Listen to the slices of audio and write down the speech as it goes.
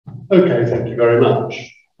Okay, thank you very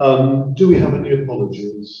much. Do we have any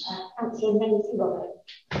apologies? Thank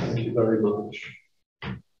you very much.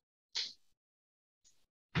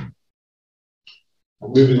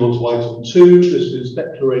 Moving on to item 2, this is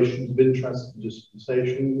declarations of interest and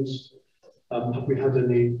dispensations. Have we had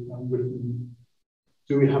any written?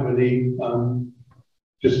 Do we have any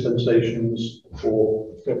dispensations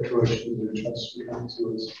or declarations of interest we have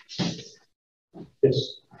to us?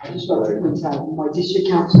 Yes. I just want to point out in my district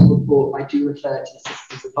council report, I do refer to the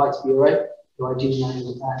Systems Advice Bureau, who I do know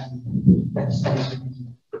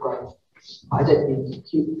representation for growth. I don't think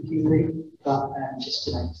acutely, but just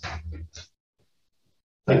to note.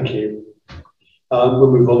 Thank you. We'll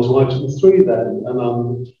move on to item 3 then,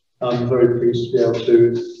 and I'm very pleased to be able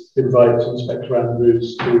to invite Inspector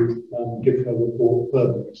Andrews to give her report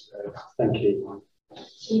further today. Thank you.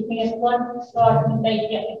 Evening everyone. So I've been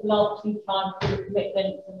making it the last 2 times for the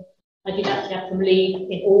commitments, and I did actually have some leave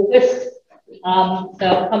in August. So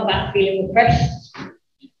I'll come back feeling refreshed.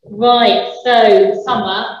 Right, so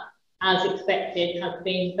summer, as expected, has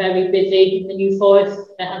been very busy in the New Forest.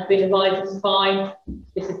 There has been a rising spine.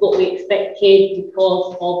 This is what we expected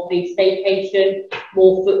because of the staycation,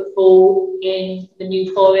 more footfall in the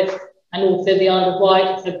New Forest and also the Isle of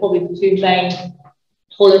Wight. So probably the 2 main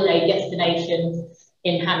holiday destinations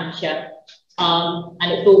in Hampshire.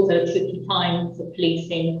 And it's also a tricky time for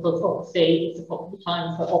policing because obviously it's a popular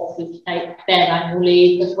time for officers to take their annual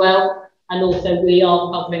leave as well. And also we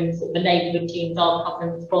are covering, sort of the neighbourhood teams are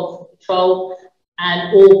covering responsible patrol.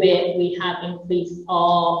 And albeit we have increased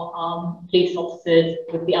our police officers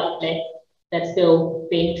with the uplift, they're still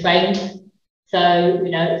being trained. So, you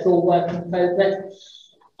know, it's all work in progress.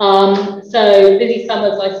 So busy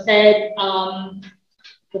summer, as I said.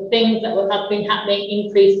 The things that have been happening,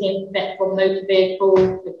 increasing theft from motor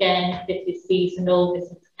vehicles. Again, this is seasonal. This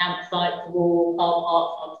is campsites, rural car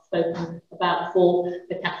parks I've spoken about before,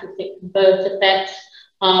 the catalytic converter theft.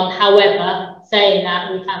 However, saying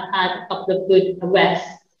that, we have had a couple of good arrests.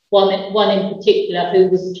 One in particular who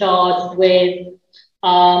was charged with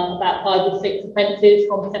about 5 or 6 offences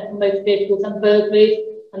from theft from motor vehicles and burglaries.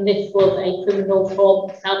 And this was a criminal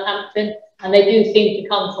from Southampton. And they do seem to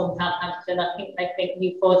come from Southampton. I think they think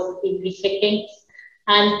New Forest is easily sticking.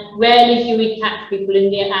 And rarely do we catch people in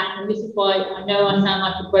the act. And this is why I know I sound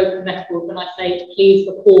like a broken record when I say, please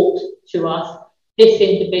report to us. This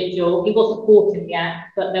individual, he wasn't caught in the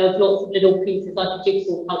act, but there was lots of little pieces like a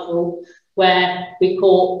jigsaw puzzle where we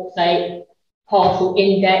caught, say, partial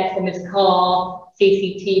index from his car,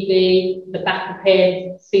 CCTV, the back of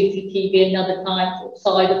him, CCTV another time, sort of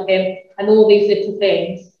side of him, and all these little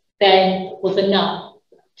things. Then was enough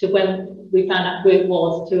to, when we found out who it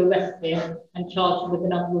was, to arrest him and charge him with a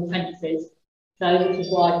number of offences. So this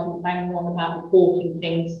is why I keep banging on about reporting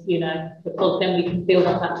things, you know, because then we can build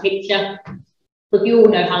up that picture. Because you all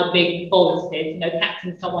know how big the forest is, you know,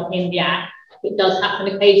 catching someone in the act. It does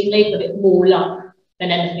happen occasionally, but it's more luck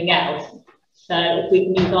than anything else. So if we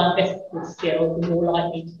can use our investigative skills, we're more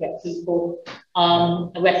likely to get people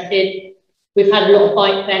arrested. We've had a lot of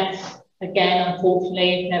bike thefts. Again,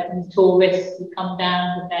 unfortunately, from tourists who come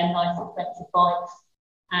down with their nice expensive bikes.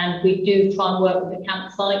 And we do try and work with the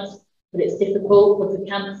campsites, but it's difficult because the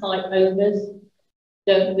campsite owners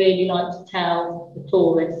don't really like to tell the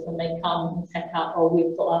tourists when they come and set up, oh,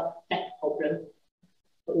 we've got a theft problem.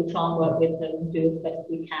 But we try and work with them and do as best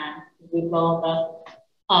we can. We'd rather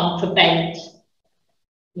prevent,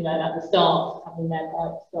 you know, at the start, having their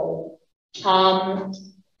bikes stolen.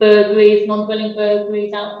 Burglaries, non-dwelling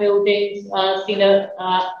burglaries, outbuildings,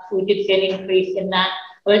 we did see an increase in that.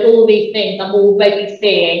 I mean, all these things I'm already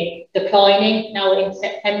seeing declining now in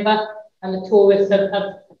September, and the tourists have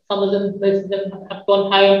some of them, most of them have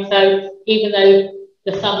gone home. So even though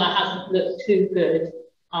the summer hasn't looked too good,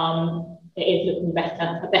 it is looking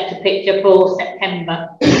better, a better picture for September.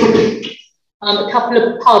 A couple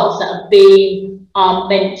of pubs that have been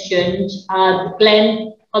mentioned, the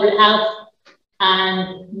Glen Public House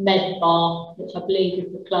and Med Bar, which I believe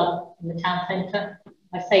is the club in the town centre.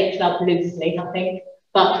 I say club loosely, I think,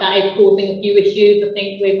 but that is causing a few issues. I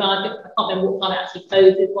think with, I can't remember what time it actually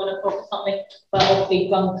closes, 1 o'clock or something, but obviously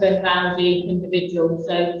drunken, rowdy individuals.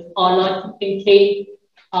 So our licensing team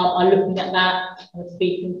are looking at that and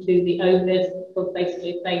speaking to the owners, because basically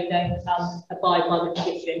if they don't abide by the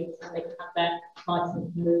conditions, they can have their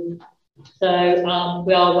licence removed. So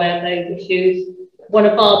we are aware of those issues. One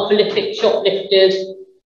of our prolific shoplifters,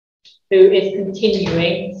 who is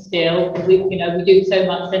continuing still, we do so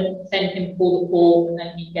much and send him for the court and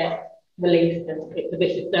then he gets released, and it's a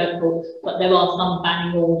vicious circle. But there are some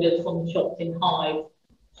banning orders from the shops in Hythe,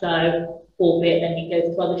 so albeit then he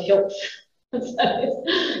goes to other shops. So,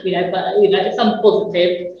 you know, but, you know, some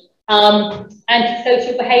positive.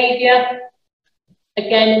 Antisocial behaviour,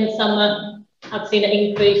 again, in the summer, I've seen an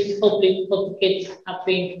increase, probably because the kids have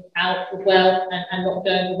been out as well and not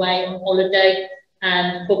going away on holiday,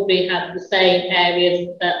 and probably have the same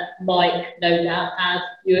areas that Mike no doubt has.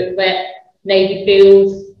 You're wet, Navy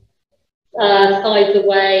Fields, Sides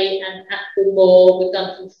Away and Acton Moor. We've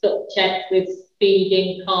done some stop checks with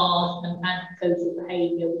speeding cars and antisocial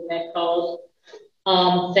behaviour with their cars.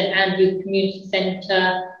 St Andrews Community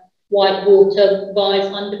Centre, Whitewater Rise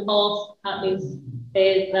Underpass,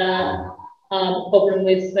 there's a problem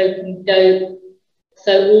with smoking dope.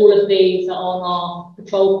 So all of these are on our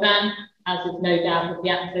patrol plan, as is no doubt with the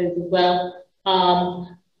ACTOs as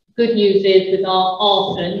well. Good news is with our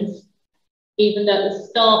arsons, even though at the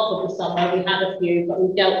start of the summer we had a few, but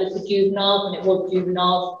we dealt with the juveniles, and it was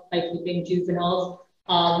juveniles, basically being juveniles.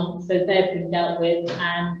 So they've been dealt with,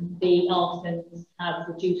 and the arsons have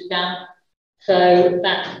reduced down. So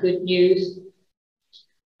that's good news.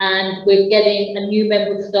 And we're getting a new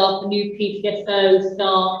member of staff, a new PCSO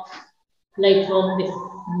start later on this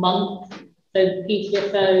month. So the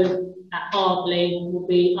PCSO at Hardley will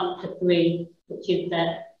be up to 3, which is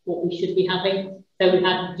what we should be having. So we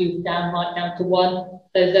had to do right down to 1.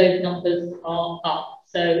 So those numbers are up.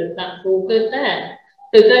 So that's all good there.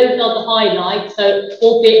 So those are the highlights. So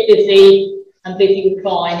albeit busy and busy with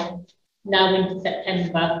crime, now into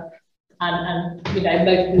September, and you know,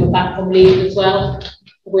 most people are back from leave as well.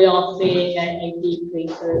 We are seeing a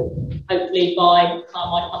decrease. So hopefully by the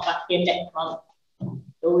time I come back here next month,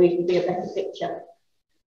 it will even be a better picture.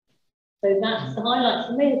 So that's the highlights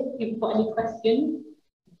for me. If you've got any questions.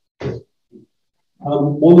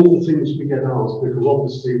 One of the things we get asked, because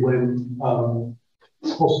obviously when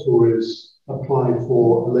hostels apply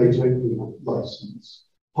for a late opening licence,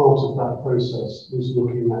 part of that process is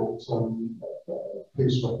looking at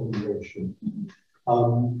police recommendation.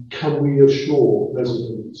 Can we assure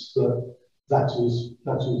residents that that is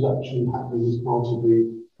actually happening as part of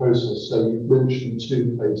the process? So you mentioned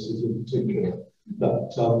 2 places in particular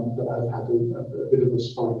that have had a bit of a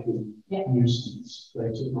spike in nuisance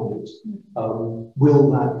late at night.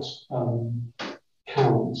 Will that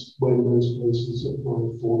count when those places apply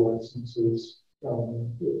for licences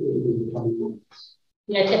in the coming months?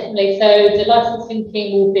 Yeah, definitely. So the licensing team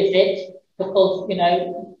will visit, because, you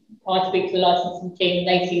know, I speak to the licensing team,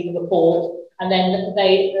 they see the report, and then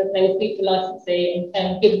they will speak to the licensee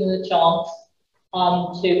and give them the chance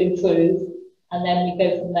to improve, and then we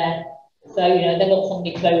go from there. So, you know, they're not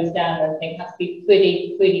somebody closed down or anything. It has to be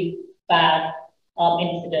pretty bad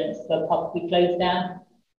incidents for pubs to be closed down.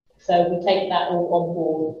 So we take that all on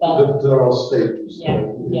board. But there are stages,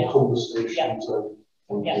 conversations,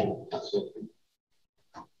 that sort of thing.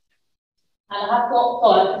 And I have got,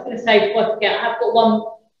 I was going to say before I forget, I have got one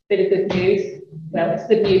bit of good news. Well, it's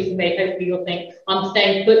good news for me. Hopefully you'll think I'm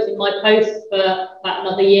staying put in my post for about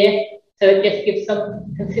another year. So it just gives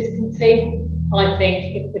some consistency. I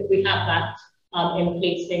think if we have that in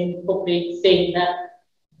policing, we've probably seen that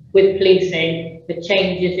with policing, the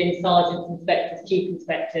changes in sergeants, inspectors, chief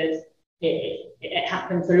inspectors, it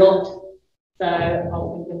happens a lot. So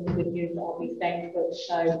I'll give them the good news that I'll be staying put.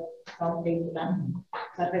 So I'm pleased with that.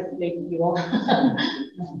 So hopefully you are.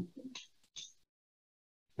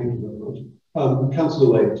 Thank you very much. Councillor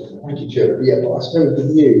Wade. Thank you, Chair. Yeah, but I suppose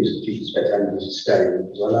the news Chief Inspector Andrews is staying,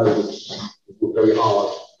 because I know that we're very hard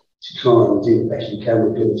to try and do the best we can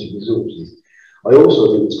with limited resources. I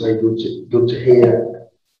also think it's very good to hear,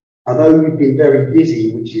 I know you've been very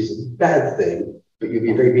busy, which is a bad thing, but you've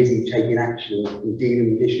been very busy taking action and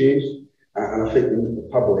dealing with issues. And I think the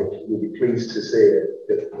public will be pleased to see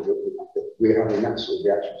that we're having that sort of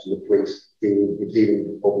reaction to the police dealing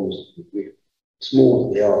with problems with small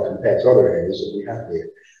as they are compared to other areas that we have here,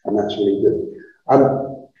 and that's really good.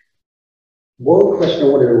 One question I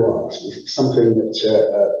wanted to ask is something that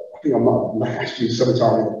I think I might have asked you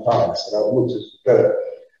sometime in the past, and I want to develop.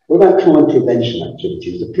 What about crime prevention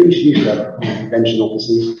activities? The police used to have crime prevention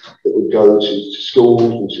officers that would go to schools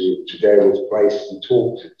and to various places and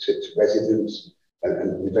talk to residents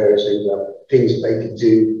and various things that they could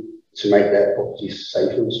do to make their properties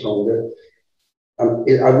safer and stronger.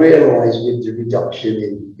 I realise with the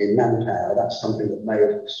reduction in manpower, that's something that may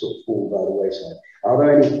have sort of fallen by the wayside. Are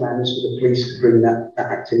there any plans for the police to bring that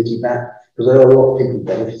activity back? Because there are a lot of people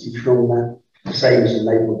benefiting from that, the same as the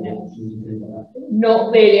neighbourhood.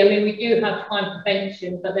 Not really. I mean, we do have crime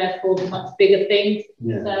prevention, but they're for much bigger things.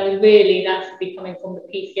 Yeah. So really, that should be coming from the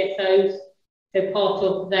PCSOs. So part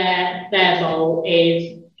of their role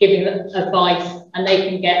is giving advice, and they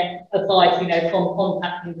can get advice, you know, from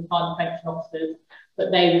contacting the crime prevention officers.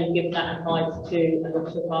 but they will give that advice to a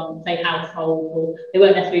lot of, say, households, or they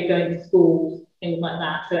won't necessarily go into schools, things like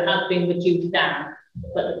that. So it has been reduced down,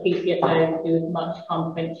 but the PCSO do as much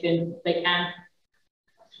harm prevention as they can.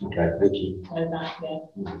 Okay, thank you. So that,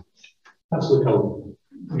 yeah. Councillor Cullen.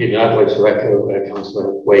 I'd like to echo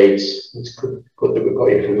Councillor Wade's. It's good that we've got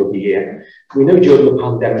you for another year. We know during the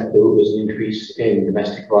pandemic there was an increase in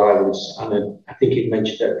domestic violence, and I think you'd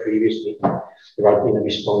mentioned that previously. There had been a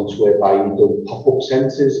response whereby you do pop-up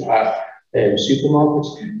centres at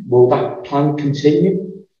supermarkets. Will that plan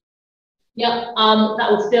continue? Yeah,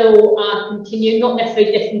 that will still continue, not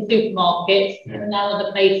necessarily just in supermarkets, but now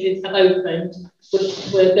other places have opened,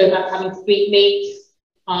 which will go back to having street meets.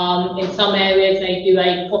 In some areas they do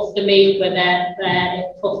a Costa meet where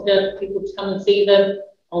they're Costa people to come and see them,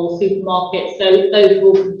 or supermarkets, so those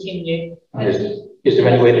will continue. Is there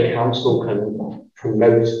any way the council can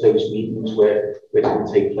promote those meetings where they can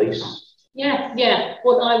take place? Yeah.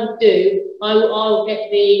 What I would do, I'll get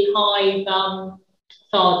the Hythe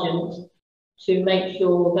sergeant to make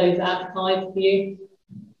sure those are advertised for you.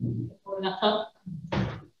 Following that up.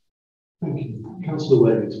 Thank you.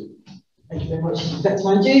 Councillor Wade. Thank you very much. Back to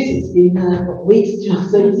my duties. It's been weeks to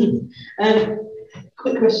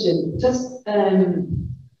quick question. Does the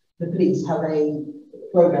police have a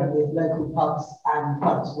programme with local pubs and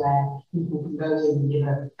clubs where people can go in and give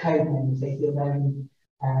a code name if they feel they're in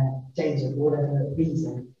danger for whatever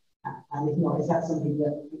reason? And if not, is that something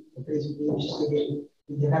that the police would be interested in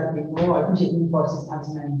developing more? I appreciate the forest has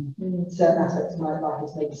known certain aspects of my life,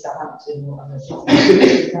 as maybe Southampton or other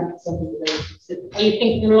cities. Is that something that they consider? Are you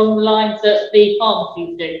thinking along the lines that the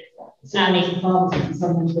pharmacies do? Sometimes pharmacies, and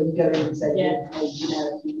sometimes when you go in and say,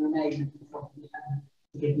 your name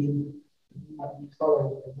to give you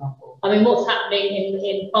follow, for example. I mean, what's happening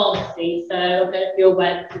in pharmacies, so I don't know if you're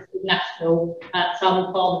aware, this is national, at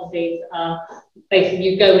some pharmacies, basically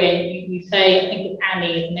you go in, you say, I think it's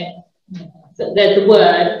Annie, isn't it? So there's a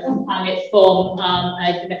word, and it's from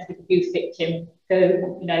a domestic abuse victim. So,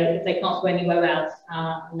 if they can't go anywhere else,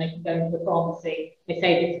 and they can go into the pharmacy, they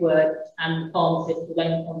say this word, and the pharmacist will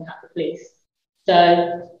then contact the police. So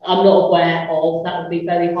I'm not aware of, that would be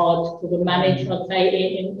very hard to sort of manage, I'd say,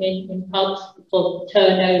 in pubs, because the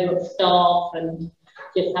turnover of staff and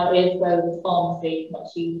just how it is, whereas the pharmacy is much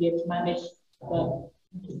easier to manage. But,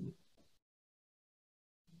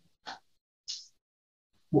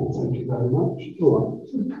 well, thank you very much. All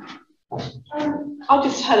right. I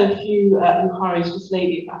just had a few inquiries just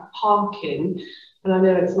lately about parking, and I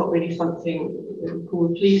know it's not really something we call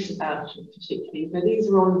the police about particularly, but these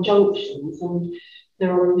are on junctions, and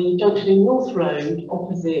they're on the junction in North Road,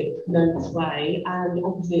 opposite Nones Way, and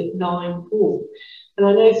opposite Lime Walk. And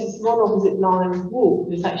I noticed one opposite Lime Walk,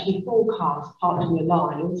 there's actually 4 cars parked in the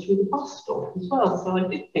line and through the bus stop as well. So I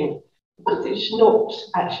did think, but it's not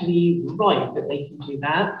actually right that they can do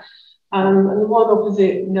that. And the one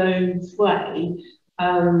opposite Nones Way,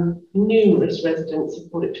 numerous residents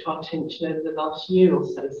have brought it to our attention over the last year or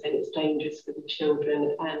so, saying it's dangerous for the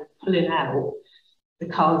children and pulling out. The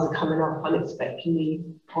cars are coming up unexpectedly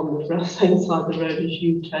on the same side of the road as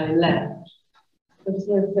you turning left. So is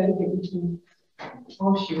there anything we can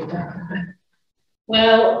ask you about that?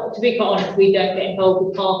 well, to be quite honest, we don't get involved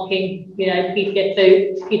with parking.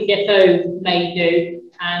 PCSOs may do,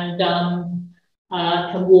 and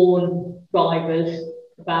can warn drivers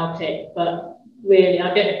about it. But really,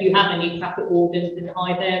 I don't know if you have any traffic wardens in the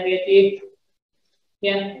Hythe area, do you?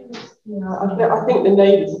 Yeah. I think the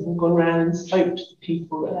neighbours have all gone around and spoke to the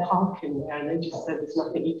people that are parking there, and they just said there's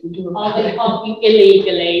nothing you can do about it. Are they parking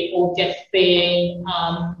illegally or just being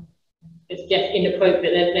it's just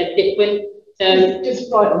inappropriate? They're different. So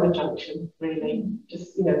just right on the junction, really.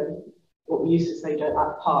 Just what we used to say, don't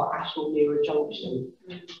park at or near a junction.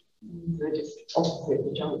 They're just opposite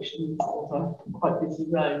the junction of a quite busy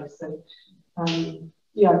road. So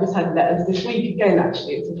yeah, I just had letters this week again.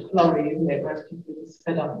 Actually, it's a flurry, isn't it, where people are just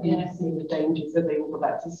fed up seeing the dangers that they all go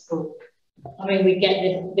back to school. I mean, we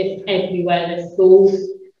get this everywhere. There's schools,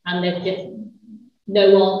 and there's just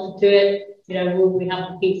no answer to it. We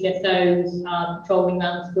have the PCSOs patrolling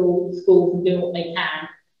around schools and doing what they can,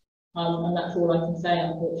 and that's all I can say,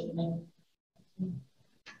 unfortunately.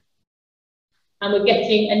 And we're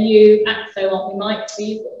getting a new AXO, aren't we, Mike?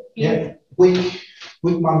 Yeah, week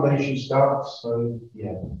Monday she starts, so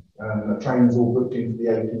yeah, the train's all booked in for the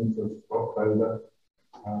 18th of October.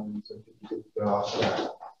 So if you could ask that.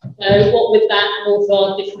 So what with that, and also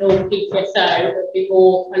our additional PCSO, would be a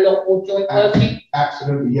lot more joint working?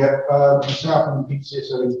 Absolutely, yeah. Myself and the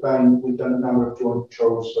PCSO in Spain, we've done a number of joint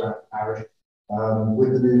patrols throughout the parish.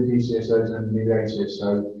 With the new PCSOs and the new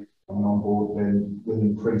ACSO coming on board, then we'll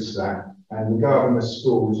increase that. And the Gardener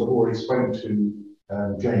Schools have already spoken to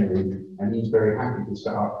Jamie, and he's very happy to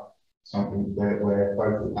set up something there where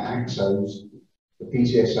both the AXOs, the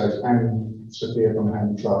PCSOs, and Sophia from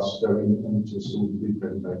Hand Trust go into the school to do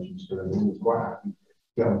presentations to them. And he's quite happy to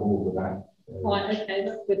get on board with that. Right, okay,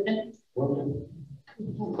 that's good then.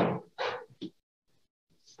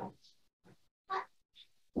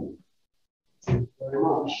 Very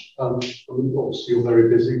much. I mean, obviously you're very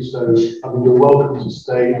busy, so I mean you're welcome to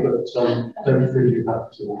stay, but don't feel you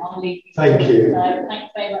have to. I'll leave you. Thank you. So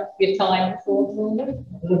thanks very much for your time this morning.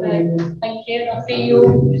 So, thank you. I'll see you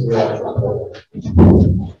all.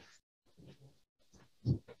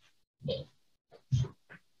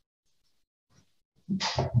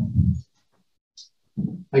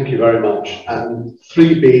 Thank you very much. And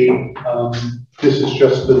 3B, this is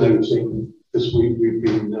just the noting. This week we've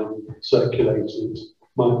been circulated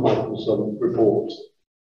Michael's report.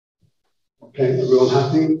 Okay, everyone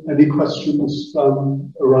happy? Any questions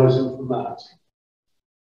arising from that?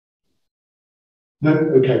 No?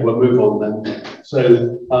 Okay, we'll move on then.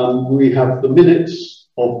 So we have the minutes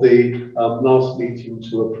of the last meeting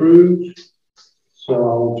to approve. So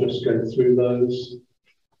I'll just go through those.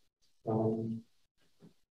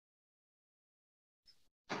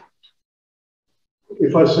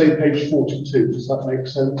 If I say page 42, does that make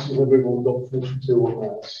sense? Has everyone got 42 on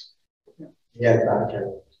theirs? Yeah, okay.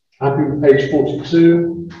 Happy with page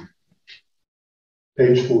 42,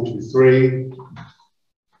 page 43,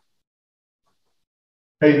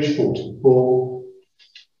 page 44,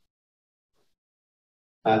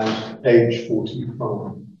 and page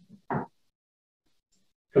 45.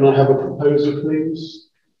 Can I have a proposer, please?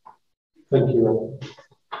 Thank you.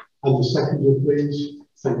 And the seconder, please?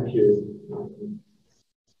 Thank you.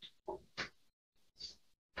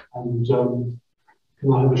 And can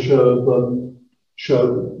I have a show of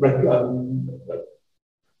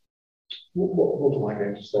what am I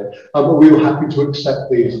going to say? We were happy to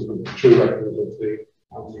accept these as a true record of the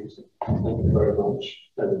meeting. Thank you very much.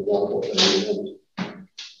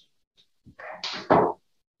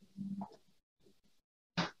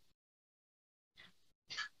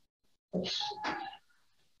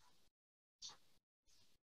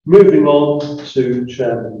 Moving on to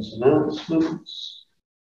Chairman's announcements,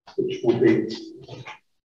 which will be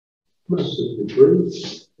massively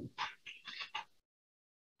brief.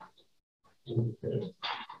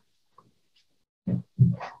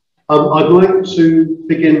 I'd like to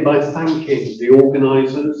begin by thanking the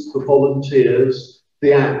organisers, the volunteers,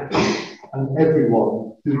 the ACT, and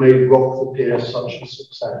everyone who made Rock the Pier such a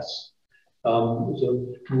success. It was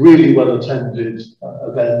a really well attended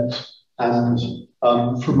event, and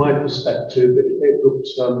from my perspective, it looked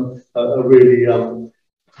a really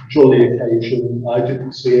jolly occasion. I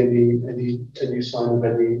didn't see any sign of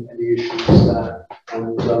any issues there,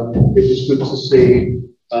 and it was good to see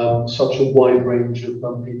such a wide range of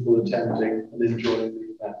people attending and enjoying the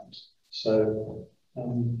event. So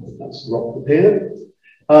that's Rock the Pier.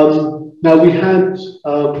 Now we had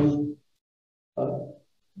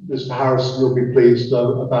Mr. Harrison will be pleased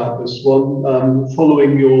about this one.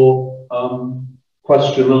 Following your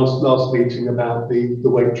question last meeting about the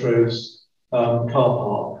Waitrose car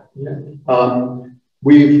park. Yeah.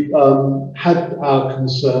 We've had our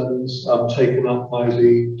concerns taken up by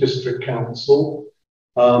the district council,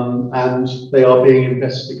 and they are being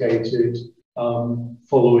investigated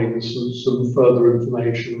following some further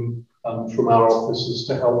information from our officers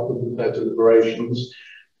to help them with their deliberations.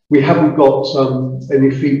 We haven't got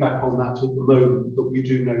any feedback on that at the moment, but we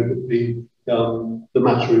do know that the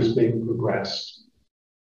matter is being progressed.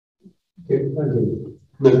 Okay, thank you.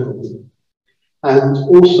 No problem. And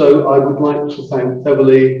also, I would like to thank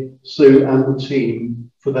Beverly, Sue, and the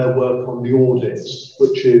team for their work on the audit,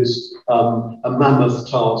 which is a mammoth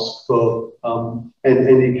task for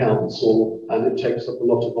any council, and it takes up a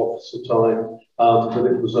lot of officer time. But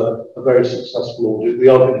it was a very successful audit. We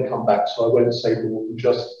are going to come back, so I won't say more than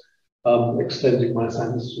just extending my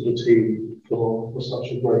thanks to the team for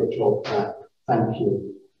such a great job. Thank you.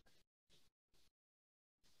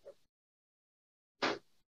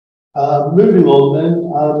 Moving on then,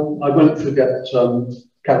 I won't forget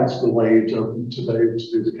Councillor Wade today to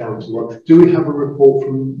do the council work. Do we have a report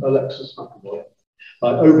from Alexis McAvoy?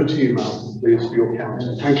 Over to you, Malcolm, please, for your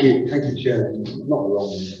council. Thank you, Chair. Not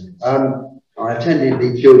long. I attended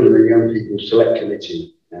the Children and Young People Select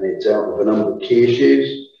Committee, and it dealt with a number of key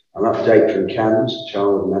issues. An update from CAMS,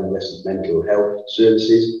 Child and Adolescent Mental Health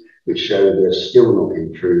Services, which show they're still not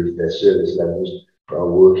improved their service levels, but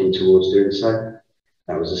are working towards doing so.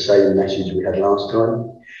 That was the same message we had last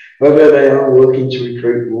time. However, they are working to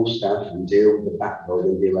recruit more staff and deal with the backlog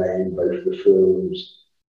and delay in both referrals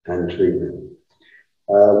and treatment.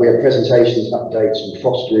 We have presentations and updates on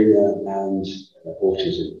fostering and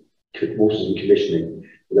autism commissioning.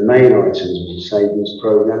 The main items was a savings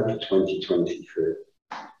programme for 2023.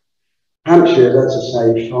 Hampshire had to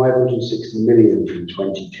save 560 million from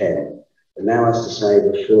 2010, and now has to save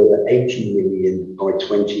a further 80 million by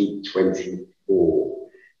 2024.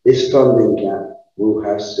 This funding gap will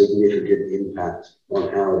have significant impact on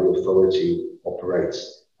how the authority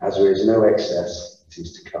operates, as there is no excess that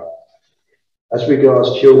is to come. As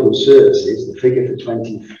regards children's services, the figure for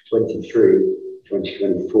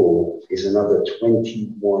 2023-2024 is another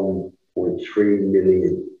 21.3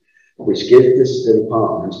 million, which gives the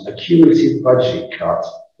department a cumulative budget cut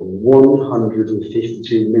of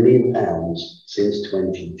 £152 million since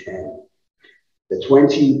 2010. The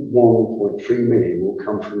 21.3 million will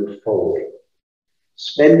come from the following: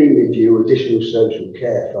 spending review, additional social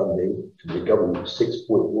care funding from the government of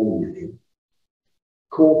 6.1 million,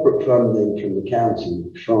 corporate funding from the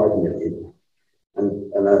county 5 million,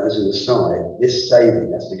 and as an aside, this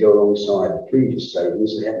saving has to go alongside the previous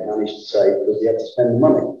savings they haven't managed to save because they had to spend the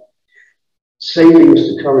money. Savings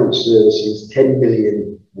to current services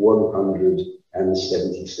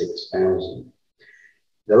 10,176,000.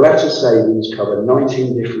 The latter savings cover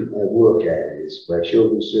 19 different work areas where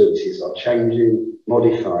children's services are changing,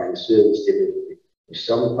 modifying service delivery, with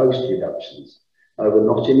some post reductions, however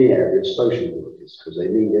not in the area of social workers, because they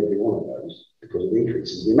need every one of those because of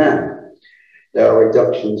increases in demand. There are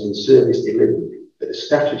reductions in service delivery, but the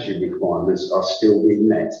statutory requirements are still being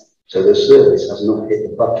met, so the service has not hit the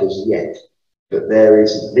buffers yet, but there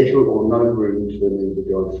is little or no room for them to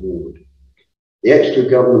go forward. The extra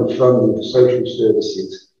government funding for social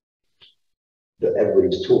services that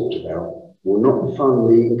everybody's talked about will not fund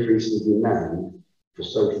the increase in demand for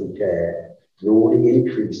social care, nor the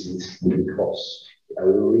increases in costs. It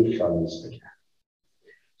only funds the gap.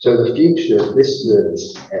 So the future of this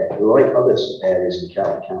service, like other areas of the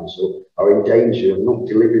County Council, are in danger of not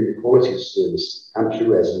delivering the quality of service Hampshire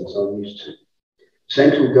residents are used to.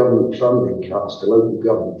 Central government funding cuts to local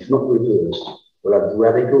government, if not reversed, will have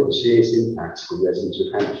radical and serious impacts for residents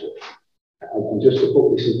of Hampshire. And just to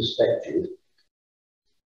put this in perspective,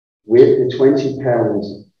 with the £20,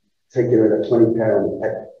 taking away that £20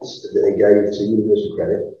 that they gave to universal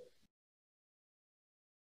credit,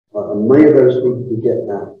 and many of those people who get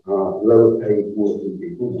that are lower paid working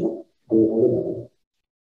people on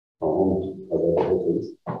other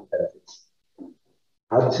benefits.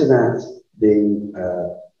 Add to that the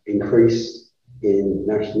increase in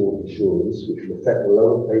national insurance, which will affect the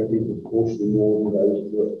lower paid people proportionally more than those who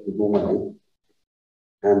work with more money,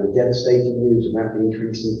 and the devastating news about the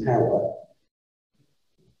increase in power,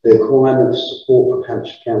 the requirement for support for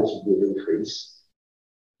Hampshire Council will increase,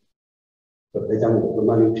 but they don't have the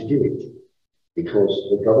money to do it because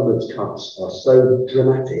the government's cuts are so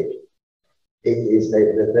dramatic. It is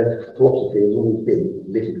their philosophy has always been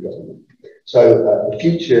little government. So the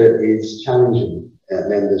future is challenging,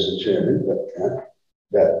 members and chairman,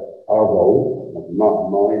 that our role,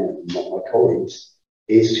 mine and my colleagues,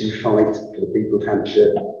 is to fight for the people of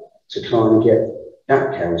Hampshire to try and get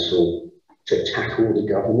that council to tackle the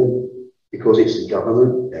government, because it's the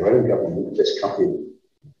government, their own government, that's cutting.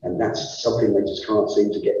 And that's something they just can't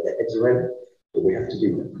seem to get their heads around, but we have to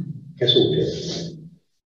do that. Guess all, Chair.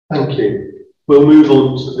 Thank you. We'll move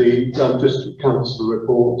on to the District Council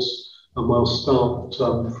reports, and we'll start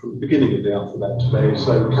from the beginning of the alphabet today.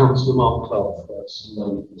 So, Councillor Mark Clark first.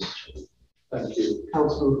 Thank you.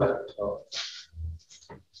 Councillor Rebecca Clark.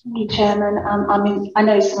 Thank you, Chairman. I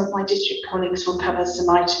know some of my district colleagues will cover some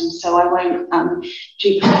items, so I won't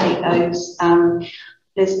duplicate those.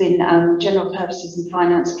 There's been General Purposes and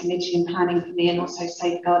Finance Committee and Planning for me, and also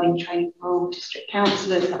safeguarding training for all district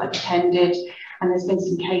councillors that I've attended. And there's been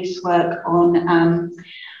some casework on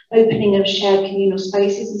opening of shared communal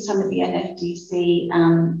spaces in some of the NFDC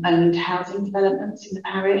owned housing developments in the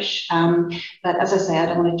parish. But as I say, I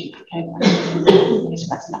don't want to duplicate myself, so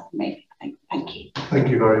that's enough for me. Thank you. Thank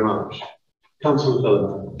you very much. Councillor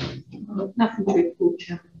Dillon. Nothing to report,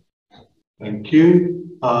 Chairman. Thank you.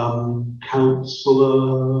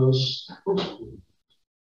 Councillor.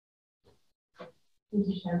 Thank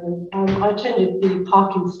you, Chairman. I attended the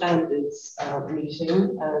parking standards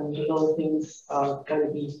meeting, and a lot of things are going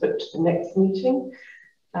to be put to the next meeting.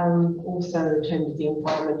 Also attended the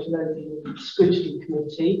Environmental Overview Scrutiny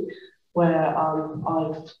Committee, where I'm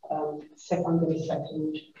going to second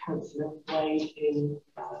Councillor Wade in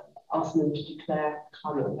asking them to declare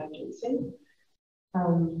climate emergency.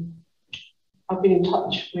 I've been in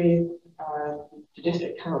touch with the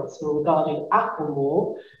District Council regarding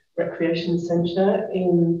Applemore, recreation centre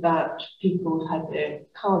in that people had their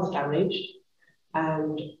cars damaged,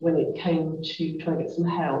 and when it came to trying to get some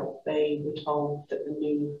help, they were told that the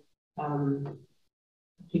new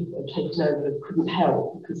people that had taken over couldn't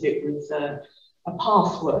help because it was a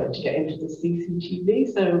password to get into the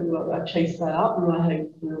CCTV. So I chased that up, and I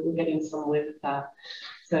hope we're getting somewhere with that.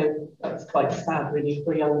 So that's quite sad, really,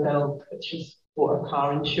 for a young girl that just bought a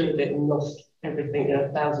car, insured it, and lost everything, a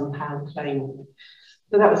 £1,000 claim.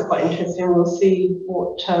 So that was quite interesting. We'll see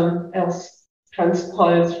what else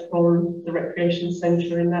transpires from the recreation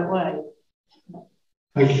centre in that way.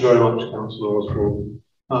 Thank you very much, Councillor Osborne.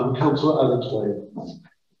 Councillor Alex.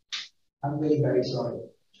 I'm really very sorry.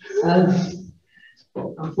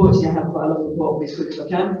 Unfortunately, I have quite a long report as quick as I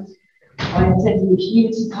can. I attended the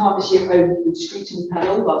Community Partnership Open Scrutiny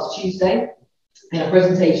Panel last Tuesday in a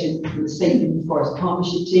presentation from the Safe in the Forest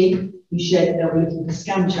Partnership team, who shared that they'll be looking for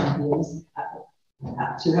scam champions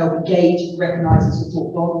to help engage, recognise and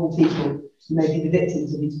support vulnerable people who may be the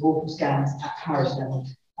victims of these awful scams at parish level.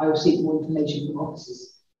 I will seek more information from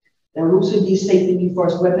officers. There will also be a Safe in New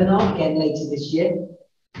Forest webinar again later this year.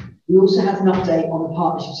 We also have an update on the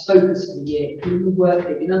partnership's focus for the year, including the work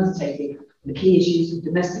they've been undertaking on the key issues of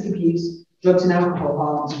domestic abuse, drugs and alcohol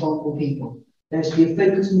harm to vulnerable people. There should be a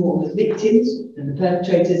focus more on the victims than the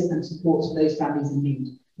perpetrators and support for those families in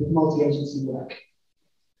need with multi-agency work.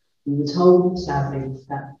 We were told, sadly,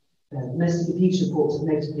 that domestic abuse reports have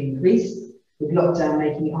notably increased, with lockdown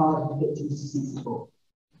making it harder for victims to seek support.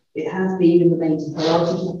 It has been and remains a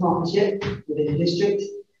priority for the partnership within the district,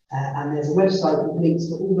 and there's a website with links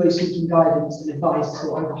for all those seeking guidance and advice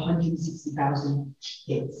for over 160,000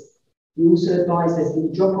 kids. We also advise there's been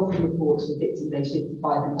a drop-off in reports for victims aged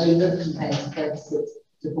 55 and over compared to 36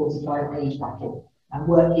 to 45 age bracket, and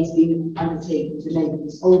work is being undertaken to enable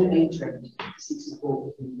this older age range to seek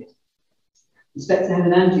support if needed. Inspector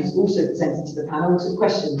Helen Andrews also presented to the panel some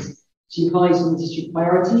questions. She advised on the district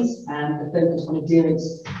priorities and the focus on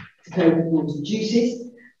adherence to COVID rules and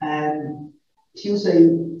duties. She also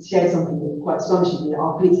shared something that was quite astonishing, that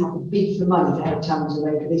our police have to bid for money to help challenge a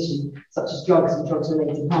local issue, such as drugs and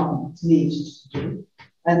drugs-related harm. To me, it's just true.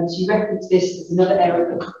 She referenced this as another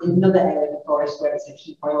area of the forest where it's a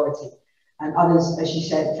key priority, and others, as she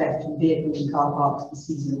said, theft from vehicles and car parks and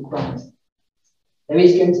seasonal crimes. There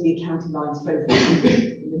is going to be a county lines focus from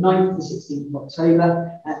the 9th to the 16th of October,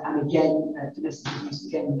 and again, domestic abuse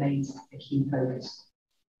again remains a key focus.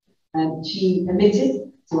 She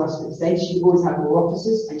admitted to us at the stage she always had more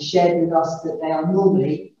officers, and shared with us that they are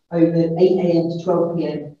normally over 8 AM to 12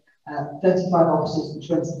 PM, 35 officers and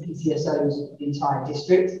 20 PCSOs of the entire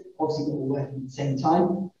district, obviously not all working at the same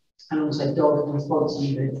time, and also dog and response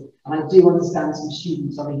units. And I do understand some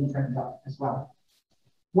students are being trained up as well.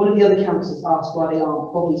 One of the other councillors asked why they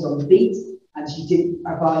aren't bodies on the beat, and she did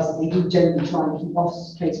advise that they do generally try and keep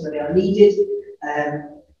officers in place where they are needed.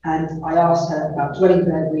 And I asked her about dwelling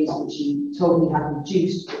burglaries, which she told me had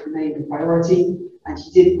reduced but remained a priority. And she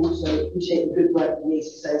did also appreciate the good work the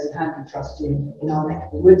ESSOs and Handley Trust do in our neck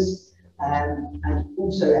of the woods, and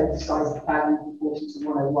also emphasised the value of reporting to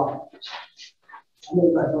 101, which I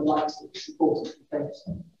know that everyone likes, but it's important to focus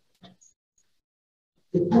on.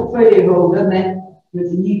 The portfolio holder met with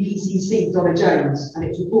the new PCC, Donna Jones, and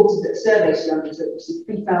it's reported that a survey she undertook received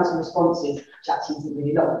 3,000 responses, which actually isn't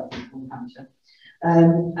really long in Hampshire.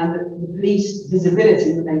 And the police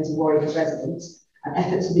visibility remains a worry for residents, and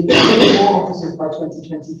efforts to be more officers by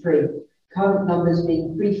 2023. Current numbers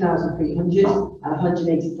being 3,300 and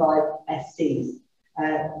 185 SCs.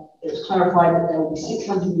 It was clarified that there will be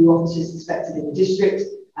 600 new officers expected in the district,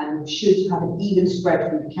 and should have an even spread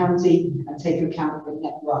through the county and take account of the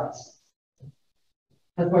net rise.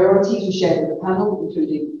 Her priorities were shared with the panel,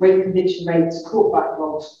 including rape conviction rates, court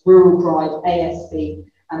backlogs, rural crime, ASB,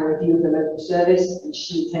 and a review of the local service, and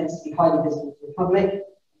she intends to be highly visible to the public,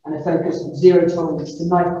 and a focus on zero tolerance to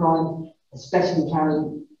knife crime, especially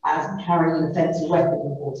carrying an offensive weapon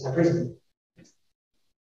reports have risen.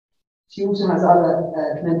 She also has other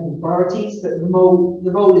commendable priorities, but the role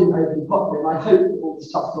isn't overly popular, and I hope that all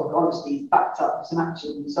this tough talk honesty is backed up with some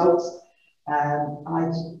actual results.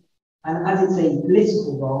 And as it's a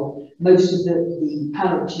political role, most of the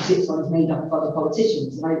panel she sits on is made up of other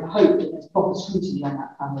politicians, and I hope that there's proper scrutiny on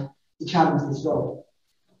that panel to challenge this role.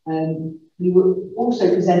 We were also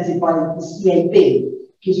presented by the CAB,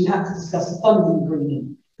 because we had to discuss the funding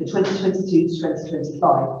agreement for 2022 to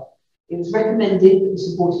 2025. It was recommended that we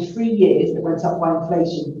supported 3 years that went up by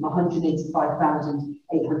inflation from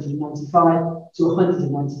 185,895 to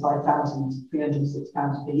 195,306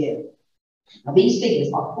 pounds per year. Now, these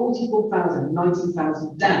figures are 44,000 and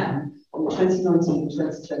 19,000 down on the 2019 and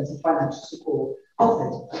 2020 financial support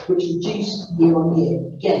offered, which reduced year on year,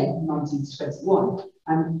 again from 19 to 21,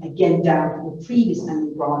 and again down from the previous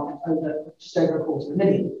annual grant of just over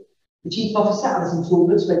 £250,000. The Chief Officer, Alison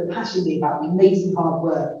Talbot, spoke passionately about the amazing hard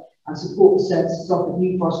work and support the services offered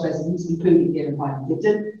New Forest residents, including here in Hythe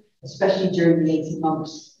Dibden, especially during the 18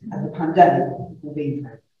 months of the pandemic we've been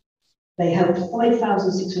through. They helped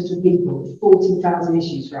 5,600 people with 14,000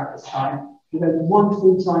 issues throughout this time, with only 1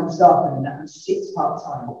 full-time staff member and 6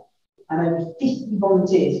 part-time, and over 50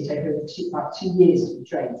 volunteers who take over about 2 years to be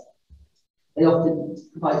trained. They often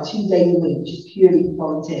provide 2 days a week, which is purely for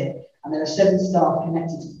volunteer, and there are 7 staff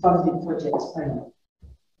connected to funded projects only.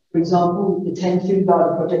 For example, the 10 food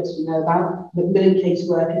garden projects we know about, Macmillan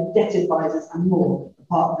caseworkers, debt advisors, and more, are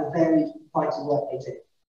part of the varied vital work they do.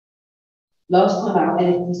 Last time out,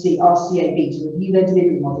 NFPC asked CAB to review their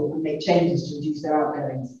delivery model and make changes to reduce their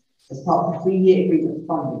outgoings as part of a 3-year agreement for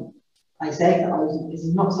funding. I said that this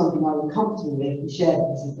is not something I was comfortable with and shared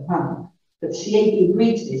this with the panel, but CAB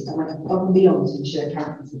agreed to this and went above and beyond to ensure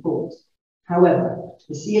council support. However,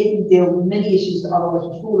 the CAB deal with many issues that otherwise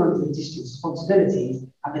would fall under the district's responsibilities,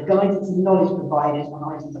 and the guidance and knowledge provided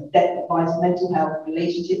on items like debt advice, mental health,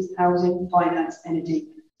 relationships, housing, finance, energy,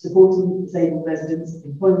 supporting disabled residents,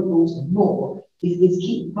 employment rules, and more is a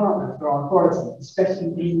key partner for our authority, especially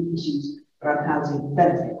in issues around housing and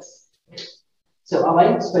benefits. So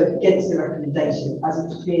I spoke against the recommendation as it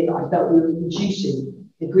was clear that I felt we were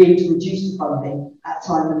agreeing to reduce the funding at a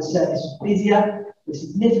time when the service was busier, with a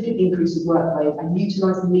significant increase in workload and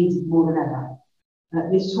utilised the means more than ever.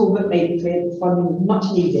 Ms. Talbot made it clear that funding was much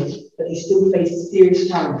needed, but they still face serious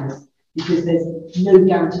challenges because there's no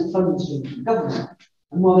guaranteed funding stream from the government.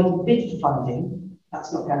 And while they can bid for funding,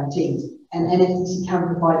 that's not guaranteed. And NFTC can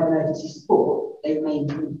provide emergency support, they remain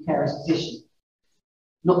in a precarious position.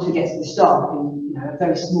 Not to forget the staff, who a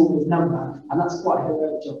very small number, and that's quite a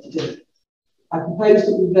heroic job to do. I propose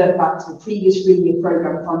that we revert back to the previous 3-year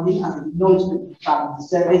programme funding as an acknowledgement of the value of the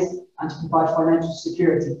service and to provide financial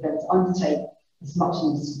security for them to undertake this much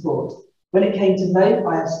needed support. When it came to vote,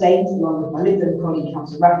 I abstained along with my Liberal colleague,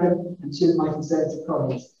 Councillor Rackham, and 2 of my Conservative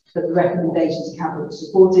colleagues. But the recommendations the Cabinet was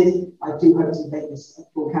supported, I do hope to make this a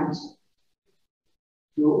full council.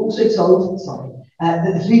 We were also told,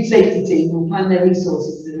 that the food safety team will plan their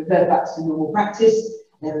resources to revert back to normal practice.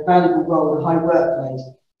 They have a valuable role in high workload.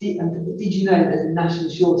 Did you know there's a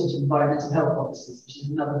national shortage of environmental health officers, which is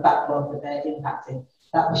another backlog that they're impacting?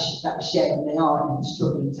 That was shared, and they are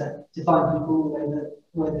struggling to find people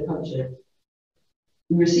all over the country.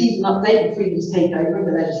 We received an update of previous takeover of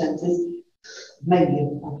the leisure centres, maybe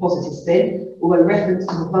a positive spin, although reference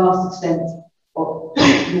to the vast extent of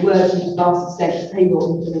the words and the vast extent of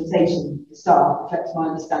payroll implementation for staff reflects my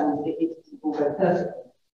understanding that it didn't all go perfectly.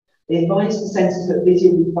 They advised the centres look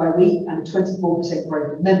busier week by week and a 24%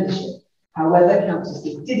 growth in membership. However, councils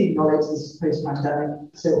did acknowledge this is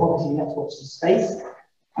post-pandemic, so obviously let's watch this space.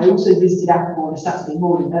 I also visited Applemore on a Saturday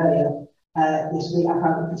morning earlier this week. I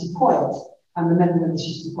found it pretty quiet, and remember when this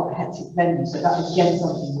used to be quite a hectic venue, so that is again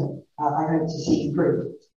something that I hope to see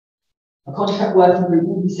improved. A contract working group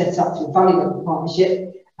will be set up to evaluate the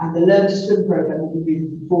partnership, and the Learn to Swim programme will be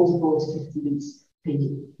moved from 44 to 50 weeks per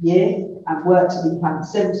year, and works will be planned at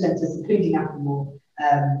several centres, including Applemore,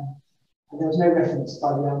 and there was no reference,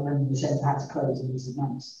 by the way, I remember the centre had to close in recent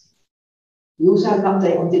months. We also had an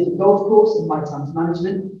update on Dibden Golf Course and my times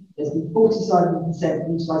management. There's been 47%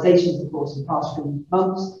 utilisation of the course in the past 3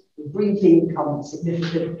 months, with green fee income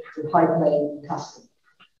significant, with high playing and custom.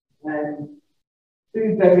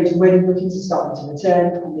 Food, beverage and wedding bookings are starting to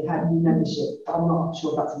return, and they've had new membership, but I'm not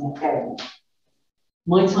sure if that's a net gain.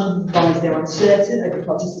 My time advised they're uncertain over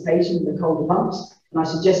participation in the colder months, and I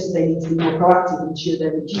suggested they need to be more proactive and ensure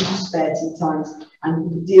they reduce spare tea times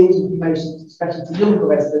and deals and promotions, especially to younger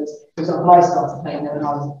residents. For example, I started playing there when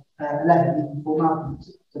I was 11, even before Malcolm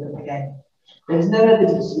took up again. There's no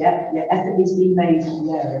evidence yet effort is being made in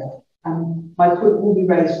the area, and my point will be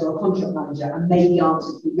raised for our contract manager and may be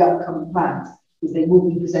answered through the upcoming plans, because they will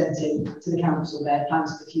be presenting to the council their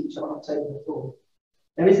plans for the future on October 4th.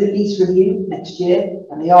 There is a lease review next year,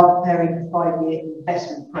 and they are preparing a 5-year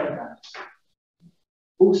investment programme.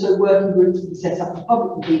 Also, working groups will be set up for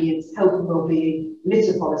public convenience, health and wellbeing,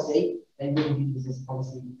 litter policy. They will be litter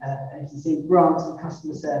policy, grants and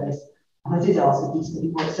customer service. And I did ask if these could be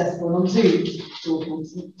more accessible on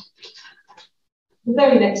Zoom. The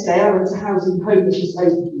very next day, I went to Housing Homelessness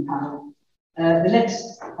Overview Panel.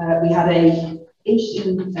 We had a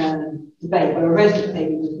interesting debate where a resident came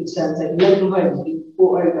in with concerns over local homes being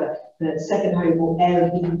brought over the second home or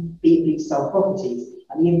Airbnb style properties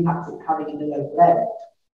and the impact it's having in the local area.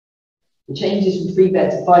 The changes from 3-bed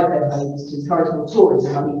to 5-bed homes to encourage more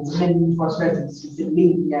tourism, I mean, many New Forest residents consider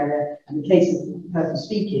leaving the area, and in the case of the person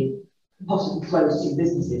speaking, possibly close 2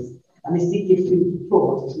 businesses. And this did give food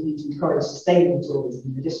for thought, as we need to encourage sustainable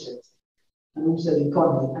tourism in the district, and also the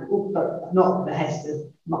economy, but not at the behest of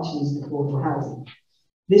much used affordable housing.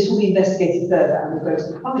 This will be investigated further and will go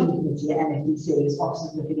to the planning committee at NFDC as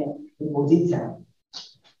officers looking at it in more detail.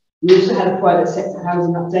 We also had a private sector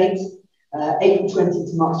housing update, April 20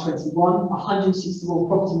 to March 21. 161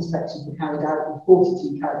 property inspections were carried out with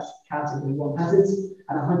 42 category 1 hazards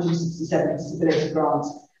and 167 disability grants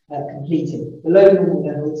completed. Below normal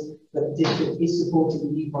levels, but the district is supporting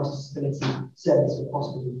the New Forest Disability Service with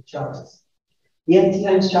possible charges. The empty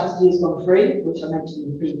home strategy has gone through, which I mentioned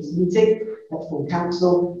in the previous meeting, at full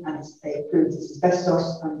council, and it approved its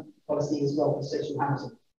asbestos and policy as well for social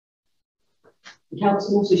housing. The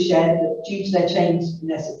council also shared that due to their change in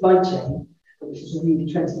their supply chain, which was reviewed in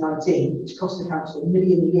 2019, which cost the council £1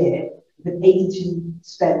 million a year, with an 82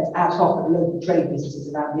 spend ad hoc at local trade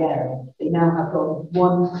businesses around the area, they now have got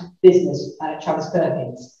one business, Travis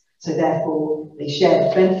Perkins. So therefore, they share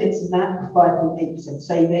the benefits of that, the 5.8%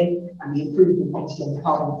 saving, and the improvement obviously on the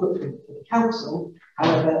carbon footprint for the council.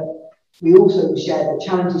 However, we also share the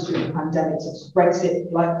challenges during the pandemic, such as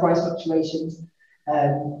Brexit, like price fluctuations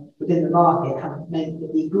within the market, have meant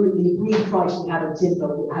that the agreed price we had on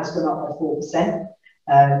timber has gone up by 4%.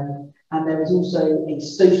 And there is also a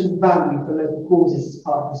social value for local causes as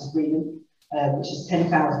part of this agreement, which is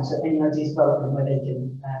 10,000. So any ideas welcome where they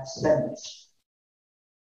can spend this.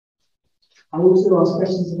 I also asked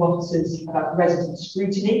questions of officers about resident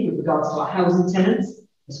scrutiny with regards to our housing tenants,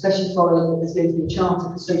 especially following that there's going to be a charter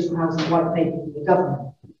for social housing white paper from the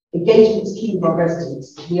government. Engagement is key with our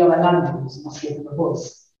residents. We are their landlords and must give them a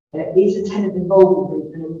voice. There is a tenant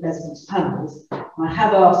involvement group and a residents panels, and I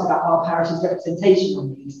have asked about our parish's representation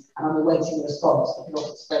on these, and I'm awaiting a response because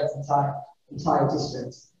it spreads entire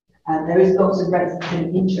districts. And there is lots of resident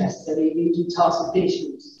tenant interest, so they do task and finish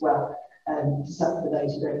groups as well. For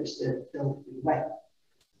those who don't wish to fill the way.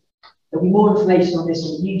 There'll be more information on this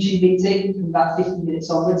on the YouTube meeting from about 50 minutes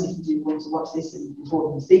onwards if you do want to watch this and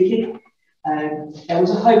before I'm speaking. There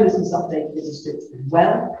was a homelessness update for the district as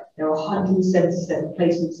well. There are 177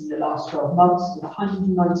 placements in the last 12 months, with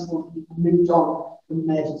 191 people moved on from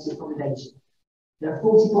emergency accommodation. There are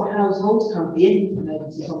 44 households currently in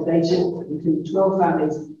emergency accommodation, including 12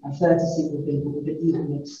 families and 30 single people with an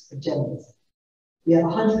even mix of genders. We have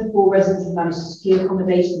 104 residents who managed to secure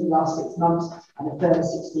accommodation in the last 6 months and a further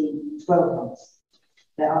 16 in 12 months.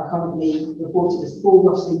 There are currently reported as 4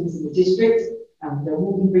 lost sleepers in the district, and there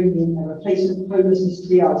will be bringing in a replacement homelessness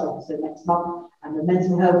triage officer next month and the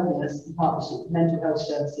mental health nurse in partnership with mental health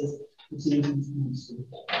services with the industry.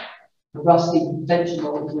 The rough sleep prevention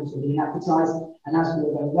role is also being advertised, and as we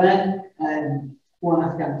are aware, one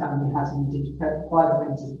Afghan family has needed private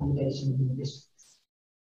rented accommodation in the district.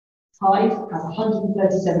 Hythe has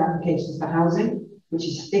 137 applications for housing, which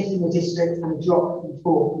is 5th in the district and a drop from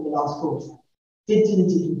 4th in the last quarter.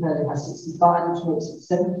 Dibden Parish has 65, which makes it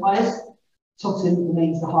 7th highest. Tottenham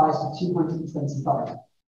remains the highest with 225.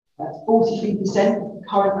 43% of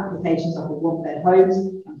current applications are for 1-bed homes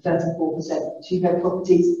and 34% for 2-bed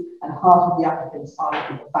properties, and half of the applicants are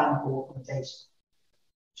looking for band 4 accommodation.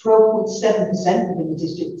 12.7% within the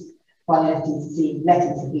district by the FDC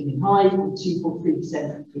lettings have been in Hythe, and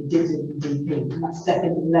 2.3% in Dibden and DP, and that's 2nd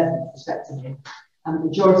and 11th respectively. And the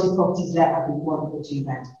majority of properties there have been 1 or 2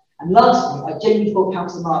 bed. And lastly, I genuinely thought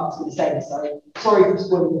Councillor Mark was going to say this, so sorry for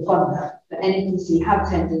spoiling the fun there, but NFDC have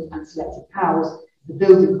tendered and selected Powers, the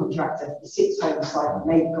building contractor for the 6-home site on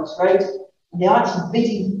Maiden Cross Road, and they are actually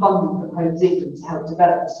bidding funding from Homes England to help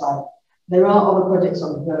develop the site. There are other projects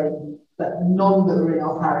ongoing, but none that are in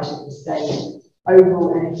our parish at this stage.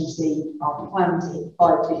 Overall, NFDC are planning to hit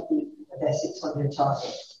 550 of their 600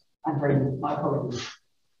 target. And bring my apologies.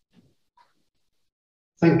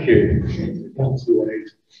 Thank you, Councillor Wade.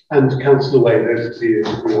 And Councillor Wade, over to you.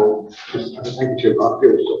 Thank you, I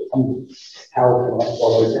feel so humbled. How can I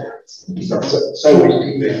follow that? So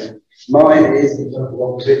many things. Mine is the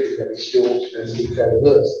opposite, very short and keep very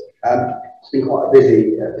verse. It's been quite a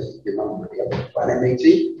busy month with the planning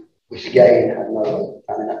meeting, which again had no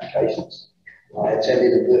planning applications. I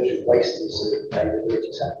attended a virtual waste and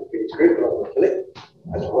sustainability sample group along with Philip,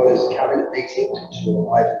 as well as a cabinet meeting to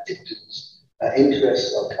ensure Hythe Dibden's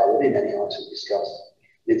interests are covered in any item discussed.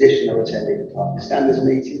 In addition, I attended the public standards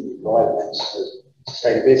meeting, the environmental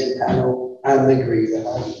sustainability panel, and the green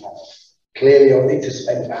housing panel. Clearly, I'll need to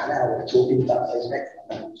spend about an hour talking about those next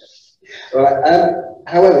ones. Right.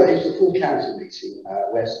 However, it was a full council meeting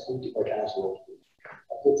where, supported by Councillor Osborne,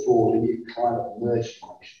 I put forward a new climate emergency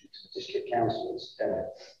motion to the district councillors.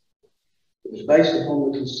 It was based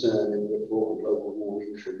upon the concern in the report of global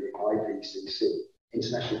warming from the IPCC,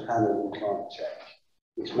 International Panel on Climate Change,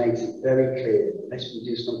 which makes it very clear that unless we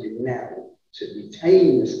do something now to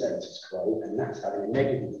retain the status quo, and that's having a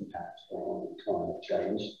negative impact on climate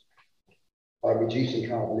change, by reducing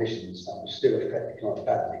carbon emissions, that will still affect the climate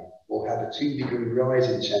badly, or have a 2-degree rise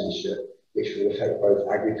in temperature, which will affect both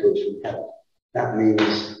agriculture and health. That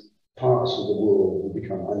means parts of the world will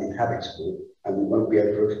become uninhabitable and we won't be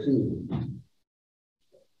able to grow food.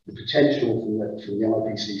 The potential from the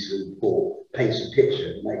IPCC report paints a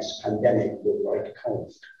picture that makes the pandemic look like a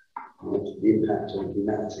cold, the impact on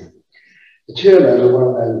humanity. The chairman, a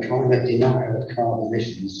well-known climate denier of carbon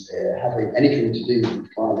emissions, having anything to do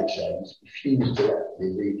with climate change, refused to let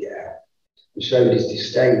the read it out and showed his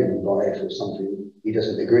disdain by it for something he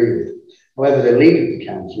doesn't agree with. However, the leader of the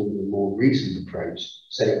council, with a more reasoned approach,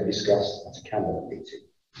 said it would be discussed at a cabinet meeting,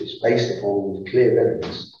 which, based upon the clear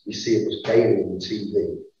evidence we see it daily on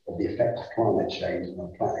TV of the effect of climate change on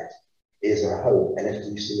our planet. Is our hope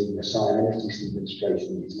NFDC and the sign NFDC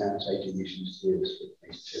administration is now taking issues seriously.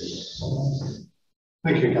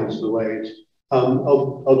 Thank you, Councillor Wade.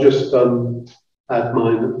 I'll just add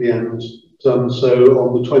mine at the end. So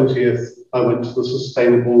on the 20th, I went to the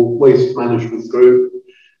Sustainable Waste Management Group,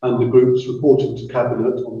 and the group's reported to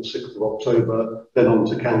Cabinet on the 6th of October, then on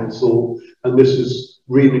to Council, and this is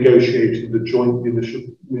renegotiating the joint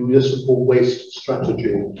municipal waste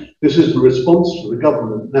strategy. This is in response to the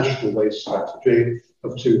government national waste strategy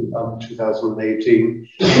of 2018,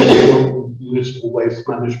 the municipal waste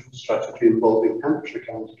management strategy involving Hampshire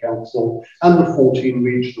County Council and the 14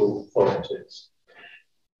 regional authorities.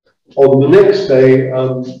 On the next day,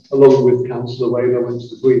 along with Councillor Wade, I went to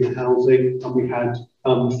the Green Housing, and we had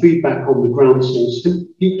feedback on the ground source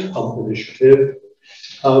heat pump initiative.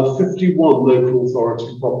 51 local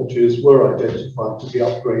authority properties were identified to be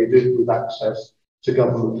upgraded with access to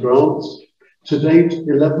government grants. To date,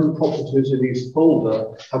 11 properties in East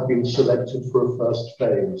Boulder have been selected for a first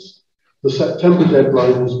phase. The September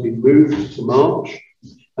deadline has been moved to March,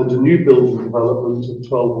 and a new building development of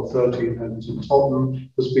 12 or 13 homes in Tottenham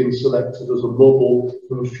has been selected as a model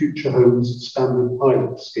for a Future Homes Standard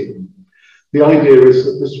pilot scheme. The idea is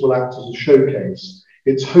that this will act as a showcase.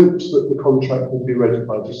 It's hoped that the contract will be ready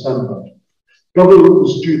by December. Government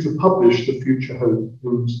was due to publish the Future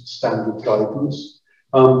Homes Standard guidance,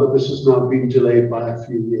 but this has now been delayed by a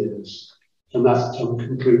few years. And that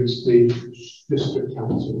concludes the District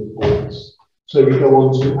Council reports. So we go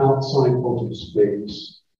on to outside bodies,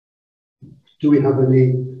 please. Do we have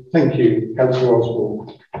any? Thank you, Councillor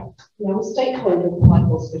Osborne. Yeah, I'm a stakeholder of the Hythe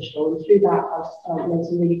Hospital, and through that I've made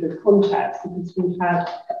some really good contacts, because we've had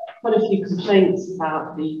quite a few complaints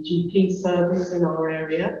about the GP service in our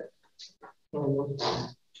area. And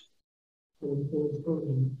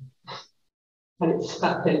it's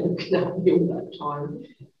sat there looking at me all that time.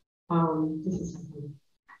 This is something.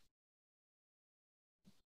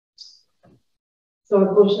 So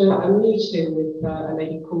I've got a meeting with a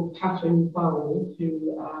lady called Catherine Bowl,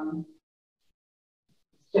 who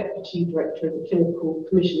Deputy Director of the Clinical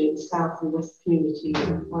Commissioning South and West Community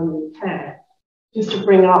and Primary Care, just to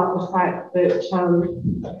bring up the fact that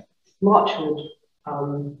Marchwood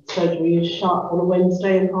surgery is shut on a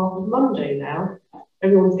Wednesday and half of Monday now.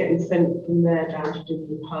 Everyone's getting sent from there down to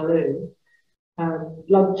Dibden Parish.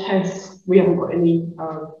 Blood tests, we haven't got any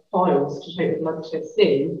files to take the blood tests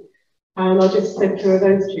in. And I just said to her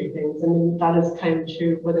those two things, and then Dallas came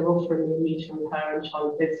to where they're offering me a meeting with her and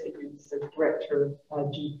Charlie Besley, who's the Director of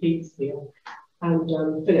GPs here. And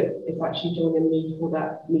Philip is actually joining me for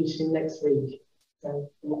that meeting next week.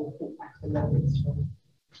 So we'll put back on that next time.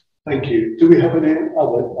 Thank you. Do we have any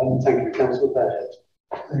other? Thank you, Councillor Baird.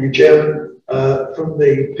 Thank you, Chairman. From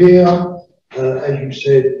the pier, as you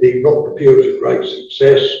said, the rock pier was a great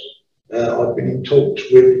success. I've been in talks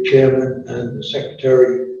with the Chairman and the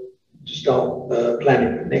Secretary to start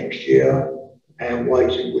planning for next year and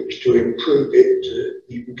ways in which to improve it, to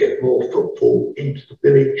even get more footfall into the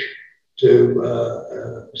village, to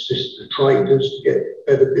assist the traders to get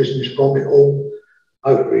better business from it all.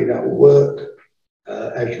 Hopefully that will work.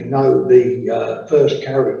 As you know, the first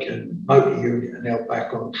carriage and motor unit are now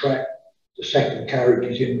back on track. The second carriage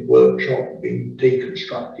is in the workshop being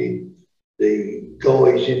deconstructed. The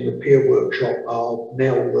guys in the pier workshop are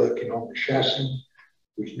now working on the chassis,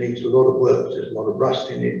 which needs a lot of work. There's a lot of rust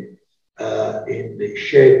in it. In the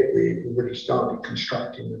shed, we've already started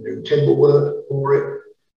constructing the new timber work for it.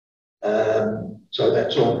 So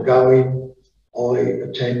that's ongoing. I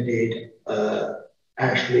attended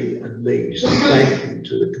Ashley and Lee's thank you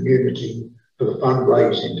to the community for the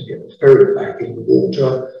fundraising to get the ferry back in the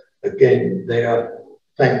water. again, they are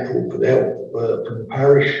thankful for the help from the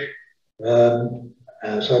parish.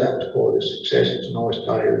 So that was quite a success. It's a nice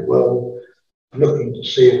day as well. Looking to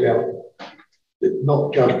see about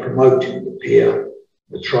not just promoting the pier,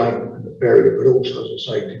 the train and the ferry, but also, as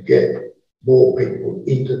I say, to get more people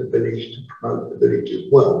into the village to promote the village as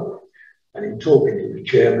well. And in talking to the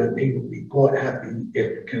chairman, he would be quite happy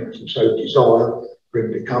if the council so desire for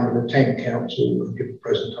him to come and attend council and give a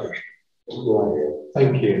presentation.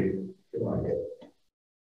 Thank you.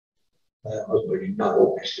 I suppose you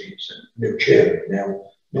know, obviously, it's a new chairman now,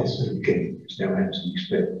 not Stephen King, it's now Anthony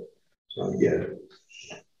Smith. So, yeah.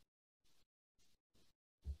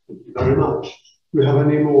 Thank you very much. Do we have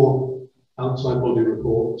any more outside body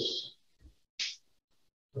reports?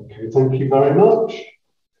 Okay, thank you very much.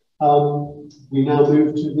 We now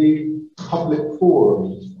move to the public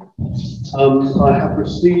forum. I have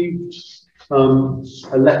received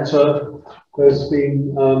a letter. There's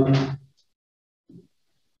been,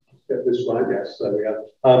 get this right, yes, there we are.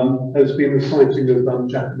 There's been a sighting of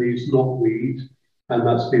Japanese knotweed, and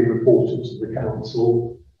that's been reported to the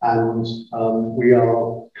council, and we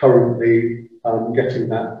are currently getting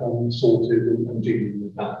that sorted and dealing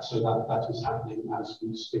with that, so that is happening as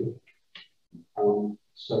we speak.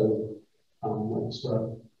 It's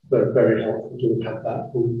very, very helpful to have had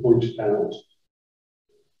that pointed out.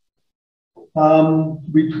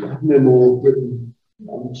 We have no more written,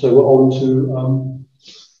 so we're on to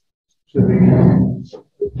the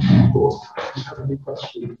report. Do you have any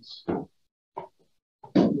questions?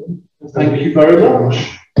 Thank you very much.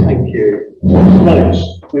 Thank you. Right,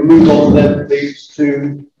 we move on then, please,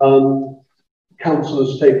 to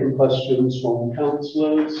councillors taking questions from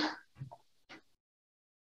councillors.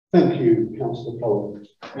 Thank you, Councillor Powell.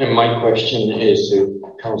 And my question is to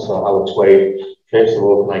Councillor Howard Wade. First of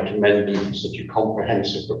all, can I commend you for such a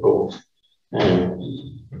comprehensive report.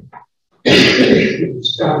 Related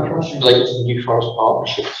to the New Forest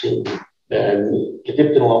Partnership team, Hythe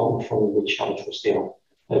Dibden from the Challenge for Steel.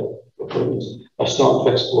 I've started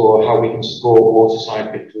to explore how we can support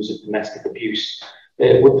waterside victims of domestic abuse.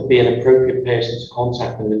 Would there be an appropriate person to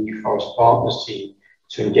contact in the New Forest Partners team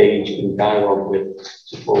to engage in dialogue with to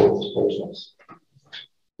support this process?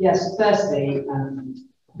 Yes, firstly,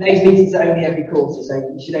 those meetings are only every quarter, so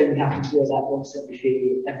you should only have to do that once every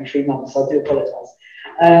 3 months. So I do apologise.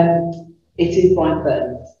 It is Brian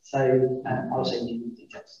Burton, so I'll send you the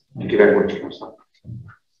details. Thank you very much, Councillor.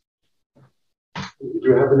 Do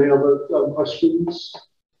you have any other questions?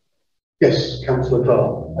 Yes, Councillor Carr.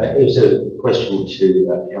 It was a question to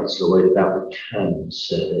Councillor Wade about the CAN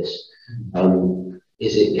service.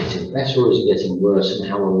 Is it getting better or is it getting worse, and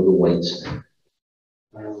how long are the waits?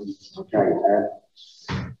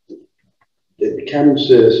 The CAN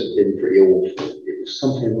service has been pretty awful. It was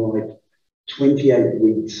something like 28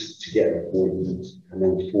 weeks to get an appointment and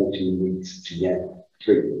then 14 weeks to get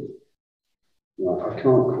treatment. I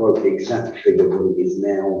can't quote the exact figure what it is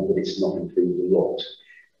now, but it's not improved a lot.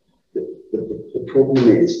 The problem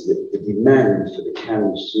is that the demand for the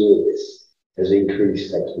CAN service has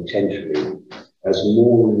increased exponentially as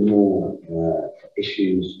more and more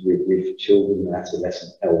issues with children and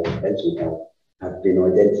adolescent health, mental health, have been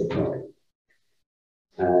identified.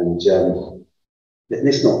 And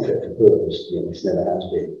it's not fit for purpose, to be honest, never has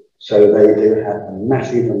been. So they have a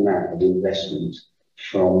massive amount of investment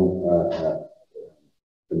from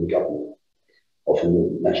the government, or from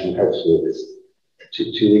the National Health Service,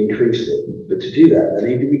 to increase it. But to do that,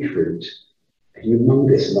 they need to recruit a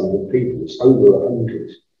humongous number of people. It's over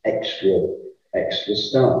 100 extra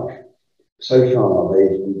staff. So far,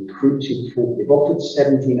 they've recruited, they've offered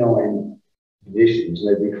 79 positions and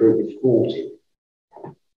they've recruited 40.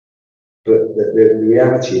 But the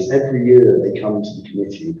reality is, every year they come to the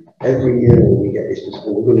committee, every year we get this,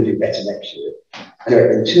 we're going to do better next year.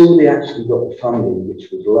 Anyway, until they actually got the funding,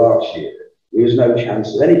 which was last year, there was no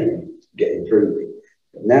chance of anything getting improving.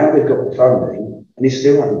 But now they've got the funding, and they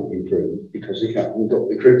still haven't improved because they haven't got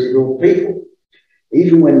recruited all the people.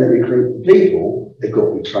 Even when they recruit the people, they've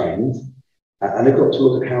got to be trained, and they've got to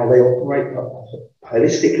look at how they operate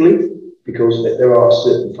holistically, because there are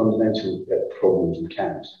certain fundamental problems with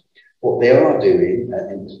CAMs. What they are doing,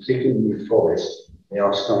 and particularly in New Forest, they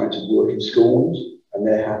are starting to work in schools, and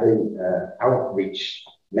they're having outreach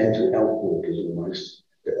mental health workers almost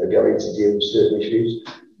that are going to deal with certain issues.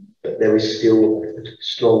 But there is still a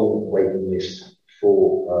strong waiting list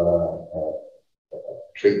for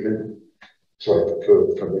treatment, for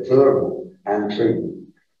referral and treatment.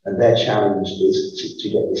 And their challenge is to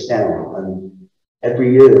get this down. And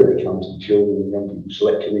every year they come to the Children and Young People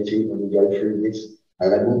Select Committee when we go through this,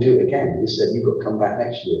 and they will do it again. They said, you've got to come back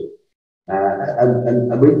next year.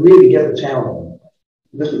 And we really get the town on.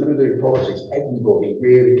 It doesn't matter doing politics, everybody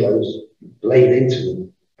really goes laid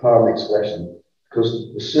into pardon expression,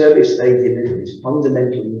 because the service they deliver is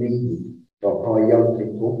fundamentally needed by young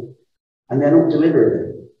people, and they're not delivering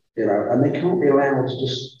it, you know, and they can't be allowed to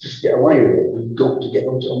just get away with it. We've got to get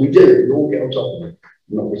on top, and we do, we all get on top of it,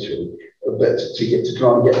 not literally, but to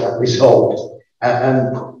try and get that resolved.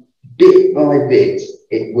 And bit by bit,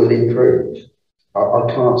 it will improve. I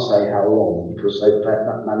can't say how long, because they've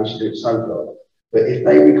managed to do it so far. But if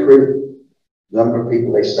they recruit the number of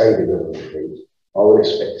people they say they're going to recruit, I would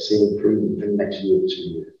expect to see improvement in the next year or 2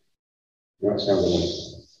 years. That sounds nice.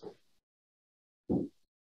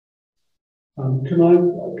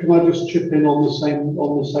 Can I just chip in on the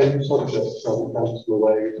same subject, Councillor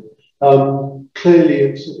Wade? Clearly,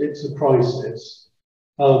 it's a crisis,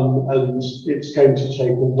 and it's going to take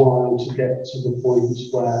a while to get to the point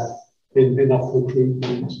where enough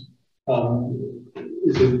recruitment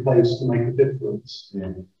is in place to make a difference.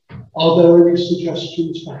 Yeah. Are there any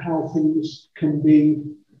suggestions for how things can be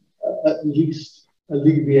at least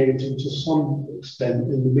alleviated to some extent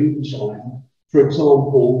in the meantime? For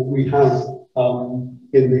example, we have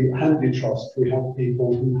in the Handy Trust, we have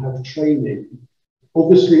people who have training.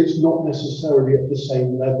 Obviously, it's not necessarily at the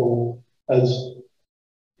same level as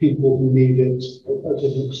people who need it at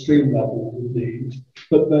an extreme level would need,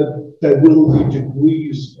 but there will be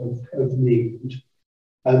degrees of need.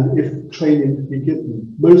 And if training can be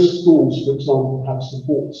given, most schools, for example, have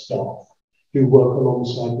support staff who work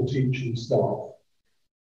alongside the teaching staff.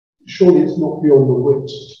 Surely it's not beyond the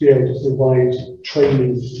wits to be able to provide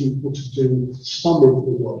training for people to do some of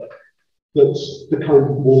the work. That's the kind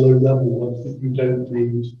of more low-level work that you don't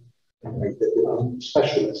need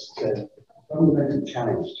specialists in. The fundamental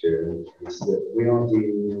challenge to it is that we are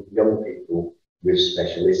dealing with young people with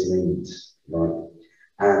specialist needs, right?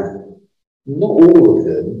 And not all of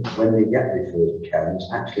them, when they get referred to CAMS,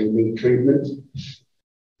 actually need treatment.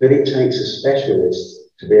 But it takes a specialist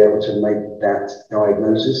to be able to make that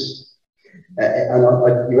diagnosis. And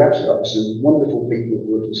you're absolutely right, some wonderful people who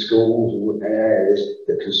work in schools and work in areas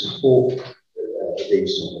that can support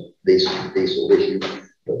these sort of issues,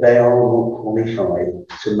 but they are not qualified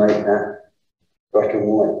to make that black and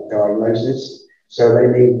white diagnosis. So they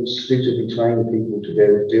need suitably trained people to be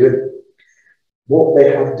able to do it. What they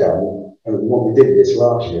have done, and what we did this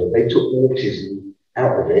last year, they took autism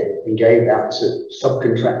out of it and gave that to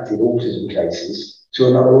subcontracted autism cases to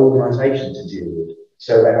another organisation to deal with.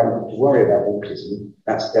 So they haven't got to worry about autism.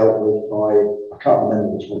 That's dealt with by, I can't remember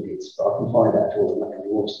which one it is, but I can find out for them if he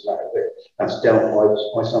wants to know it. That's dealt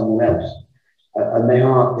by someone else. And they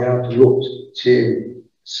are looked to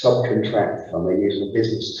subcontract, if I may use a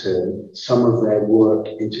business term, some of their work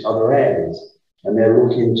into other areas. And they're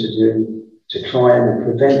looking to try and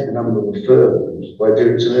prevent the number of referrals by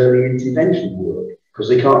doing some early intervention work, because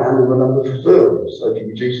they can't handle the number of referrals. So if you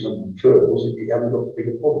reduce the number of referrals, you haven't got a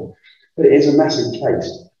bigger problem. But it is a massive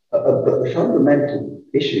case. But the fundamental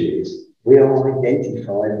issue is we are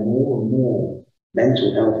identifying more and more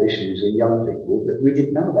mental health issues in young people that we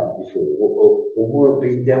didn't know about before, or weren't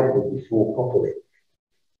being dealt with before properly.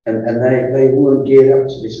 And they weren't geared up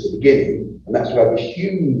to this at the beginning, and that's why we have a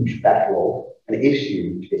huge backlog, and it is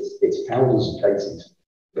huge, it's thousands of cases.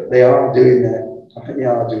 But they are doing I think they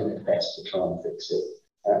are doing their best to try and fix it,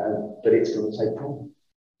 but it's going to take time.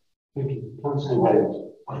 Thank you. Councillor Wade.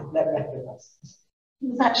 It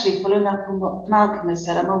was actually following up on what Malcolm has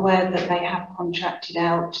said. I'm aware that they have contracted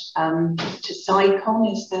out to Sycon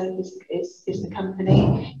is the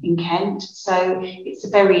company in Kent. So it's a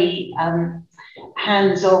very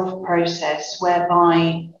hands-off process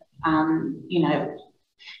whereby, you know,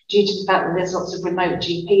 due to the fact that there's lots of remote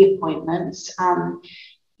GP appointments,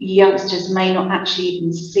 youngsters may not actually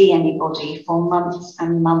even see anybody for months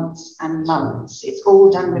and months and months. It's all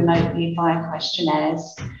done remotely via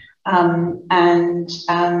questionnaires.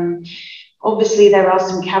 Obviously there are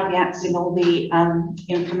some caveats in all the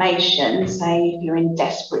information, say if you're in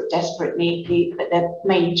desperate need, but they're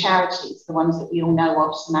mainly charities, the ones that we all know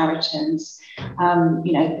of, Samaritans.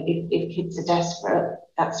 You know, if kids are desperate,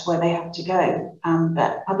 that's where they have to go.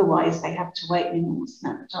 But otherwise they have to wait an enormous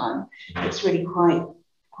amount of time. It's really quite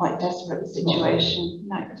desperate situation.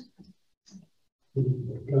 No.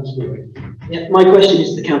 Yeah, my question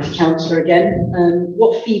is to the county councillor again.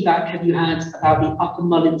 What feedback have you had about the Upper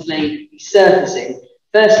Mullins Lane resurfacing?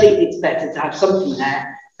 Firstly, it's better to have something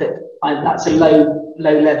there, but that's a low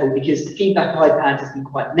level, because the feedback I've had has been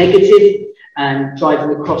quite negative, and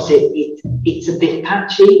driving across it's a bit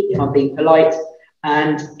patchy, if I'm being polite.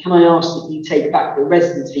 And can I ask that you take back the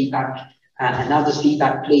residents' feedback and others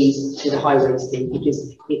feedback, please, to the highways team,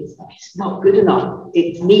 because it's not good enough.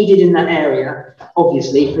 It's needed in that area,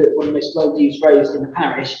 obviously, for one of the most well-used roads in the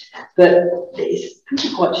parish, but it's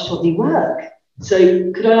actually quite shoddy work. So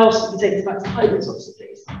could I ask you to take this back to the highways officer,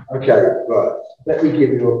 please? Okay, right. Let me give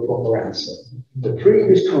you a proper answer. The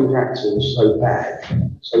previous contractor was so bad,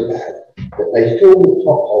 that they filled the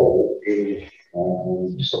pothole in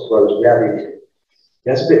just off the road reality.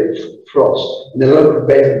 There's a bit of frost, and the local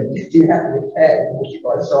resident didn't have to repair and push it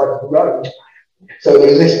by the side of the road. So there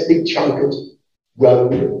was this big chunk of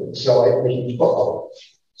road on the side with a huge pothole.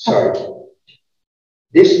 So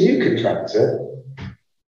this new contractor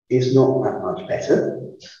is not that much better,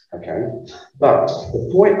 okay? But the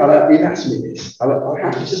point, you've asked me this, I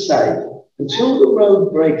have to say, until the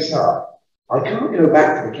road breaks up, I can't go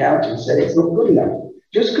back to the county and say it's not good enough.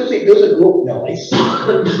 Just because it doesn't look nice,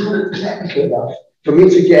 it's not technical enough for me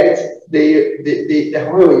to get the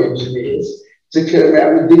highway engineers to come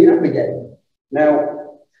around and dig it up again.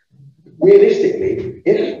 Now, realistically,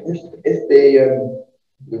 if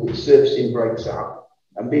the surfacing breaks up,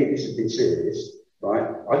 and this has been serious, right,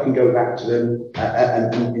 I can go back to them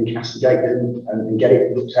and castigate them and get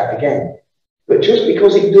it looked at again. But just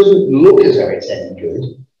because it doesn't look as though it's any good,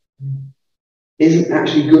 isn't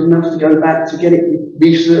actually good enough to go back to get it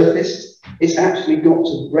resurfaced. It's actually got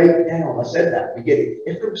to break down. I said that. We get it.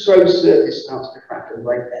 If the road surface starts to crack and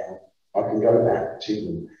break down, I can go back to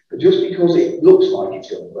them. But just because it looks like it's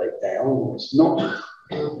going to break down, or it's not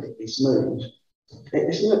perfectly smooth,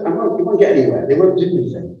 it won't get anywhere. They won't do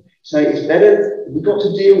anything. So it's better. We've got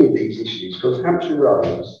to deal with these issues because Hampshire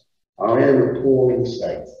roads are in an appalling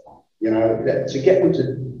state. You know, to get them to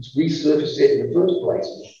resurface it in the first place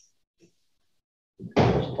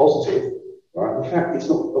was positive. Right, the fact it's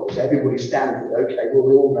not up to everybody's standard, okay, well,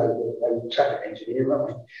 we all know that they're traffic engineer, aren't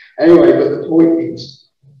we? Anyway, but the point is,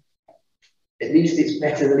 at least it's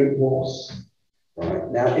better than it was.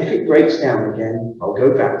 Right, now, if it breaks down again, I'll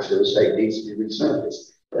go back to and say it needs to be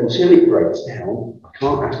resurfaced. But until it breaks down, I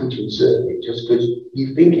can't ask them to insert it just because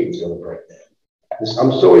you think it's going to break down.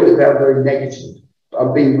 I'm sorry that they're very negative, but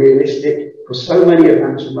I'm being realistic, because so many of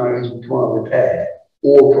Hampshire roads require repair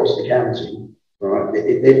all across the county. Right,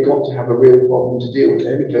 they've got to have a real problem to deal with,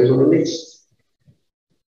 and it goes on a list.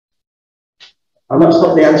 And that's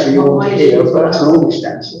not the answer you want to hear, but that's an honest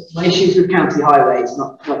answer. My issues with county highways,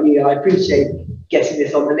 not you. I appreciate getting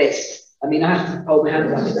this on the list. I mean, I have to hold my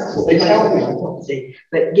hand up. That's what they tell me. Property,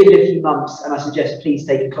 but give it a few months, and I suggest please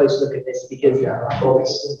take a close look at this because.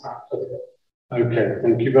 Okay,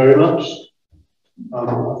 thank you very much.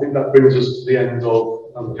 I think that brings us to the end of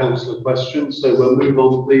councillor questions. So we'll move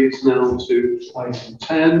on, please, now to item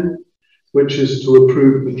 10, which is to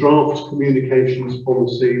approve the draft communications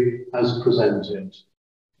policy as presented.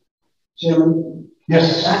 Chairman?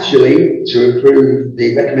 Yes. Actually, to approve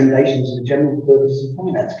the recommendations of the General Purpose and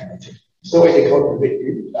Finance Committee. Sorry to contradict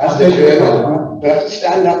you. As the chairman, but I have to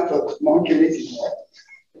stand up for my committee.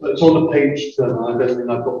 It's on the page, I don't think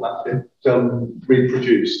I've got that bit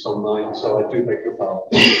reproduced online, so I do beg your pardon.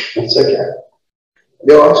 That's okay.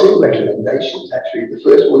 There are two recommendations, actually. The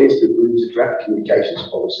first one is to approve the draft communications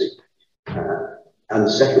policy, and the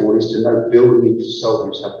second one is to note building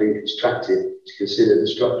consultants have been instructed to consider the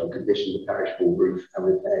structural condition of the parish hall roof and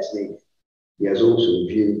repairs needed. He has also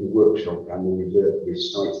reviewed the workshop and will revert with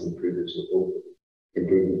site improvements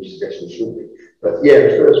suggestions shortly. But yeah,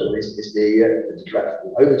 the first one is the draft.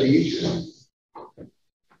 Over to you, Chairman.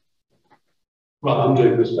 Right, I'm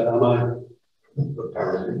doing this better, am I?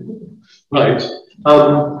 Apparently. Right.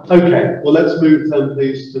 Okay. Well, let's move then,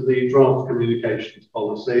 please, to the draft communications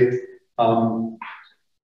policy.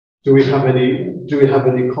 Do we have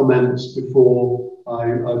any comments before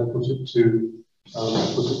I put it to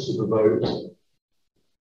the vote?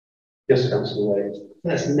 Yes, Councillor Wade.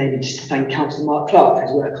 Firstly, maybe just to thank Councillor Mark Clark for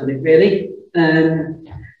his work on it, really.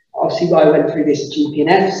 Obviously, I went through this at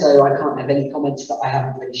GPNF, so I can't have any comments that I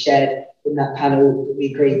haven't already shared in that panel that we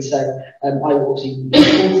agreed. So I will obviously be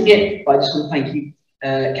supporting it, but I just want to thank you,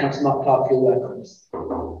 Councillor Mark Clark, for your work on this.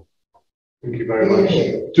 Thank you very much.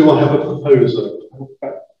 Do I have a proposer?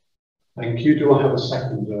 Thank you. Do I have a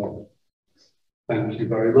seconder? Thank you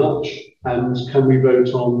very much. And can we vote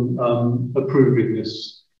on approving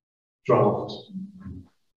this draft?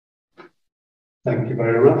 Thank you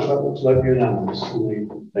very much. That looks like unanimous to me.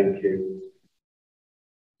 Thank you.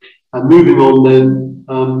 And moving on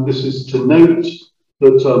then, this is to note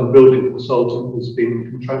that building consultant has been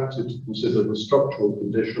contracted to consider the structural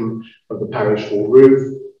condition of the parish hall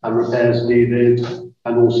roof and repairs needed,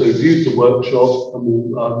 and also viewed the workshop and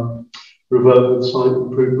will revert with site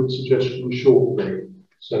improvement suggestions shortly.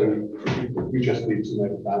 So we just need to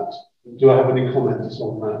note that. Do I have any comments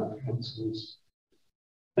on that, councillors?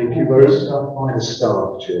 Thank you very much. By the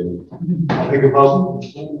staff, Chairman. I beg your pardon?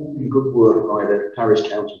 Good work by the parish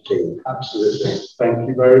council team. Absolutely. Thank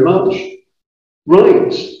you very much.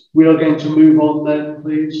 Right, we are going to move on then,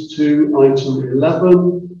 please, to item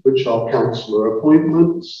 11, which are councillor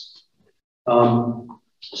appointments.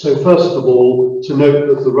 So first of all, to note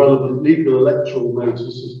that the relevant legal electoral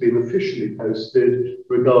notice has been officially posted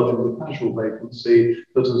regarding the casual vacancy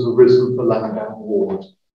that has arisen for Landau Ward.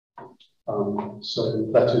 So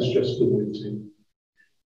that is just the noting.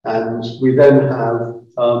 And we then have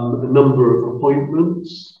a number of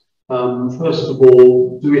appointments. First of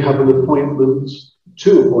all, do we have an appointment,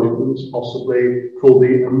 two appointments possibly, for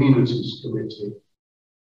the Amenities Committee?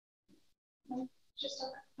 Just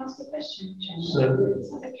ask a question, Chairman.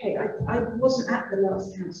 Certainly. Okay, I wasn't at the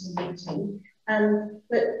last council meeting,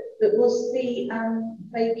 but was the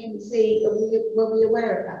vacancy, were we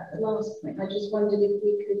aware of that at the last point? I just wondered if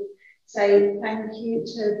we could say thank you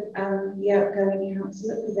to the outgoing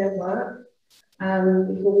councillor for their work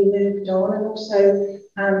before we moved on, and also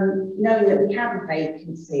knowing that we have a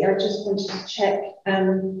vacancy, I just wanted to check,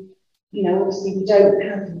 you know, obviously we don't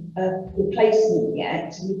have a replacement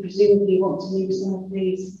yet, and we presumably want to use some of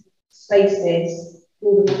these spaces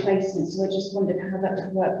for the replacement, so I just wondered how that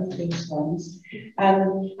would work with these ones.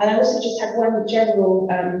 And I also just had one general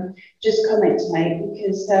just comment to make,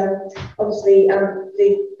 because obviously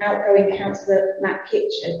the outgoing councillor Matt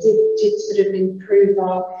Kitcher did sort of improve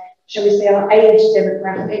our, shall we say, our age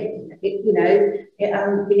demographic. You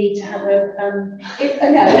know, we need to have a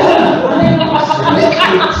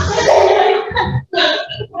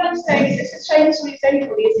what I'm saying is it's a shame to lose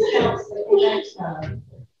anybody as a councillor who don't know.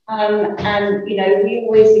 And you know, we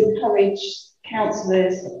always encourage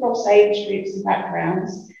councillors across age groups and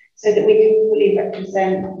backgrounds so that we can fully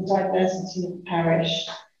represent the diversity of the parish.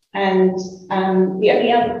 And the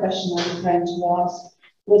only other question I was going to ask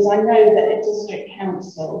was, I know that at district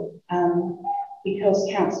council, because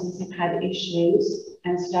councillors have had issues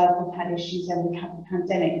and staff have had issues over the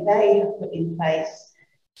pandemic, they have put in place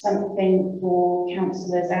something for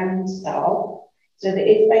councillors and staff, so that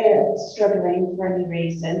if they are struggling for any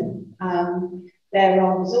reason, there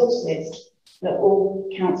are resources that all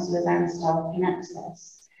councillors and staff can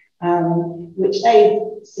access, which they've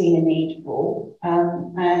seen a need for.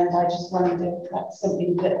 And I just wonder if that's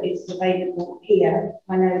something that is available here.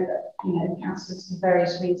 I know that, you know, councillors for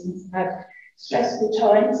various reasons have had stressful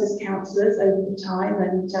times as councillors over the time,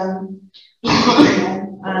 and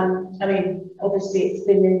I mean, obviously it's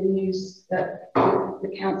been in the news that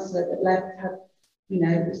the councillor that left had, you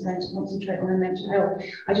know, was going to concentrate on her mental health.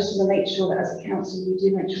 I just want to make sure that as a council we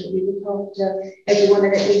do make sure that we look after everyone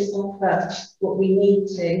and at least offer what we need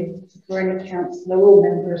to for any councillor or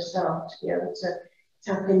member of staff to be able to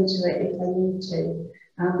tap into it if they need to.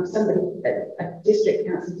 Somebody at a district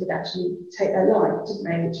council did actually take their life, didn't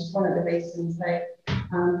they? Which is one of the reasons they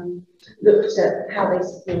looked at how they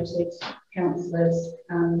supported councillors.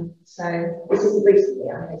 So this isn't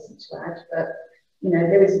recently, I hasten to add, but you know,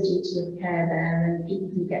 there is a duty of care there, and people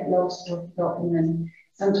can get lost or forgotten, and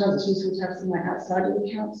sometimes it's useful to have someone outside of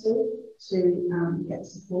the council to get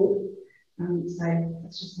support. So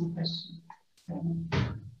that's just my question.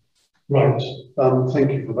 Right,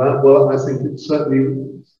 thank you for that. Well, I think it's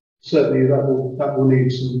certainly that will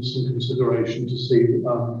need some consideration to see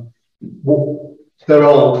what there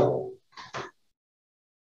are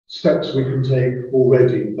steps we can take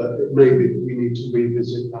already, but maybe we need to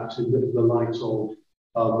revisit that in the light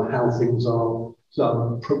of how things are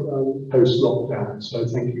post-lockdown. So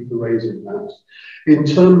thank you for raising that. In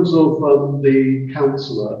terms of the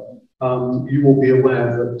councillor, you will be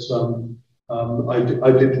aware that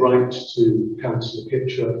I did write to Councillor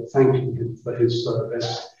Kitcher thanking him for his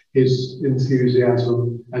service, his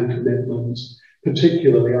enthusiasm and commitment.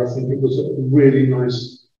 Particularly, I think it was a really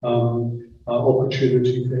nice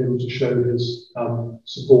opportunity for him to show his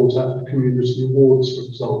support at the community awards, for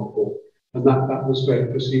example. And that was great,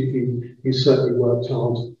 because he certainly worked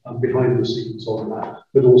hard behind the scenes on that,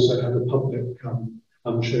 but also had a public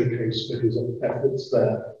showcase for his efforts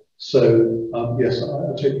there. So yes,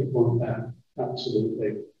 I take your point there,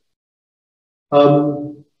 absolutely.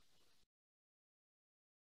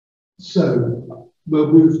 So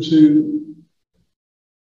we'll move to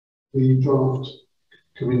the draft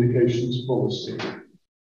communications policy.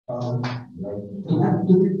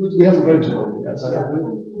 We haven't voted on it yet, so have we?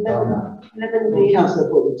 Councillor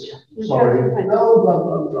Appointments. Sorry. No,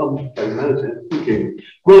 I'm going mad. Thank you.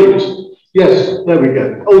 Right. Yes, there we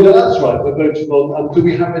go. Oh, no, that's right. We're voting on. Do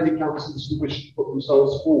we have any councillors who wish to put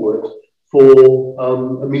themselves forward for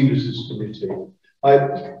amenities committee?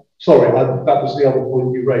 sorry, that was the other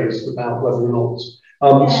point you raised about whether or not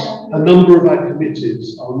a number of our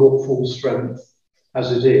committees are not full strength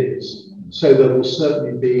as it is. So there will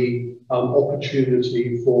certainly be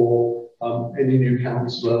opportunity for any new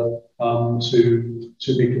councillor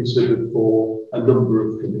to be considered for a number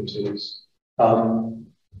of committees.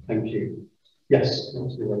 Thank you. Yes.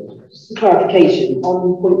 Just a clarification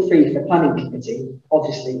on point 3 for the planning committee,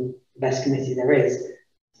 obviously the best committee there is.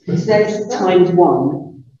 It says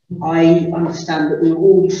 ×1. I understand that we were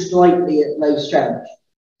already slightly at low strength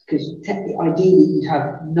because ideally you'd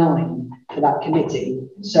have 9 for that committee.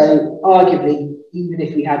 So arguably, even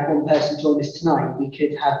if we had one person join us tonight, we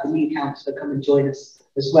could have the new councillor come and join us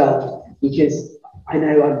as well. Because I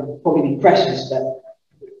know I'm probably being precious, but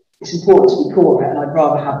it's important to be corporate, and I'd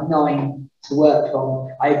rather have 9 to work from.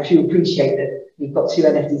 I do appreciate that we've got 2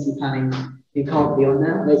 NFDC planning who can't be on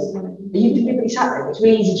now. You deliberately sat there, it's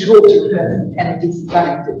really easy to talk to NFDC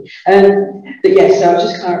planning. But yes, so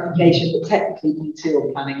just clarification, but technically you 2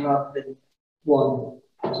 on planning rather than 1.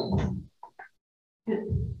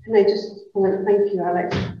 Can I just comment? Thank you,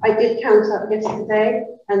 Alex. I did count up yesterday,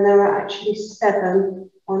 and there are actually 7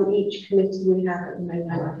 on each committee we have at the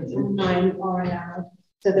moment, and 9 are allowed.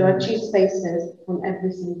 So there are 2 spaces on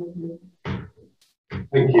every single committee.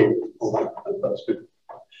 Thank you. Oh, that's good.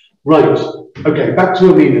 Right. Okay. Back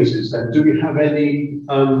to amenities then. Do we have any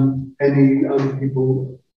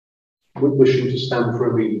people wishing to stand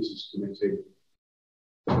for amenities committee?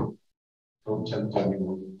 Don't tempt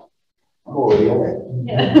anyone. I'm already on it.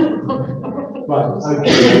 Yeah. Right.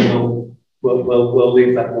 Okay. We'll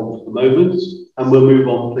leave that one for the moment, and we'll move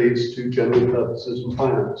on, please, to general purposes and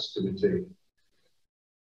finance committee.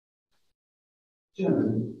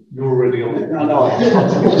 Chairman, you're already on it. No, I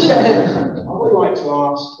would like to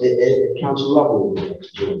ask if Councillor Lovell would like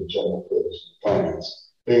to join the general purpose and finance,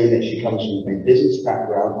 being that she comes from a business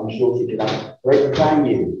background. I'm sure she could have great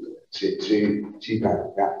value to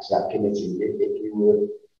that committee if you were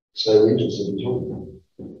so interested in joining.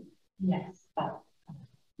 Yes, but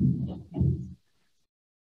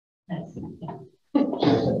yes.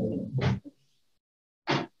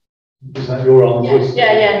 Is that your answer?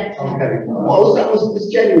 Yeah. Okay. Well, that was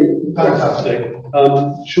genuine. Fantastic.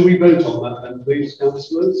 Shall we vote on that then, please,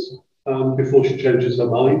 councillors, before she changes her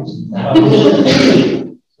mind? So,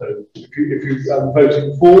 if you're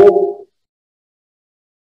voting for,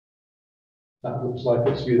 that looks like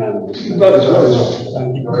it's unanimous. Thank you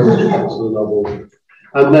very much, Councillor Lovell.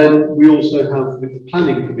 And then we also have the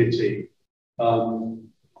planning committee.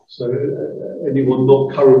 So anyone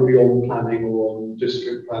not currently on planning or on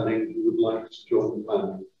district planning who would like to join the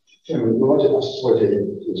planning? Chairman,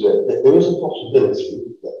 there is a possibility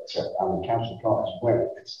that Councillor Clark is aware of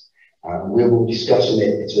this. We will be discussing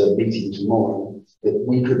it at a meeting tomorrow, that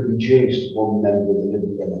we could reduce 1 member of the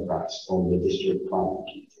Liberal Democrats on the district planning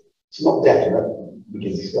committee. It's not definite, we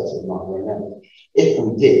can discuss it right now. If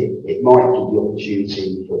we did, it might give the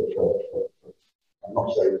opportunity for I'm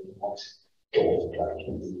not saying we want to go off the planning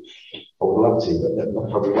committee. I would love to, but I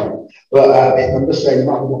probably won't. But I'm just saying,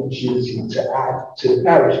 might have an opportunity to add to the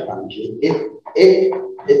parish planning committee if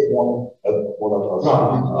one of us.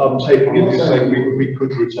 I'm taking it as saying we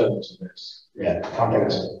could return to this. Yeah, I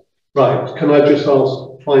think so. Right. Can I just ask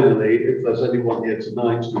finally if there's anyone here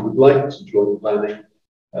tonight who would like to join planning?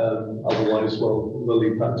 Otherwise, we'll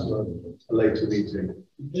leave that to a later meeting.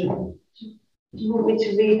 Do you want me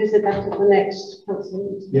to revisit that at the next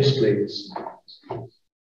council meeting? Yes, please.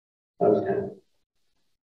 Okay.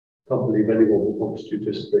 Can't believe anyone would want to do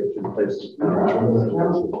district in place of parish.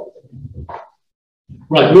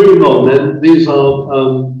 Right, moving on then. These are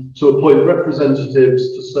to appoint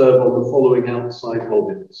representatives to serve on the following outside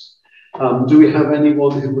bodies. Do we have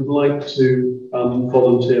anyone who would like to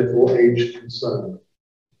volunteer for Aged Concern?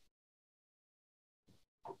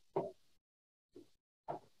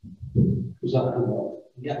 Was that hand up?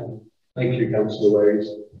 Yeah. Thank you, Councillor Ways.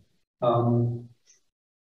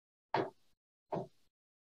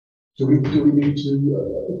 Do we need to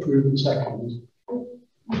approve and second? You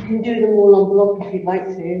can do them all on block if you'd like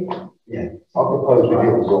to. Yeah, I propose we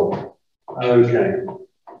do as well. Okay.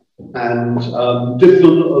 And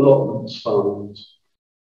Dibden Allotments Fund.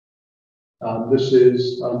 This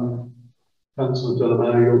is Councillor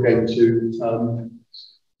Delamere, you're going to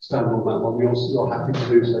stand on that one. You're happy to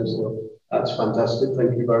do so, so that's fantastic.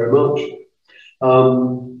 Thank you very much.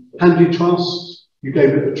 Handy Trust, you gave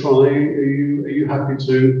it a try. Are you happy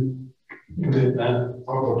to commit that?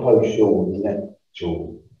 I propose Sean, yeah,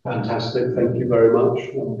 Sean. Fantastic. Thank you very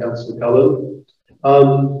much, Councillor Cullen.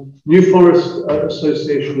 New Forest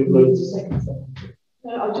Association with Local.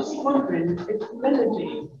 I'm just wondering if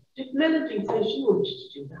Melody Did Melody say she wanted to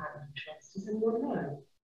do the Hand Trust? Does anyone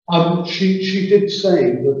know? She did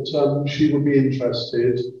say that she would be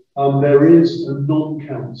interested. There is a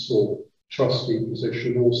non-council trustee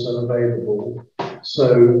position also available.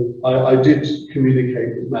 So I did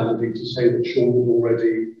communicate with Melody to say that Sean had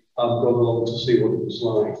already gone along to see what it was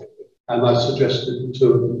like. And I suggested the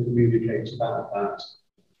two of them communicate about that.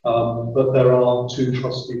 But there are two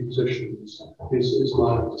trustee positions, is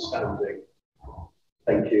my understanding.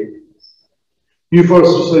 Thank you. New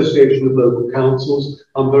Forest Association of Local Councils,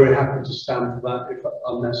 I'm very happy to stand for that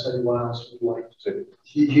unless anyone else would like to.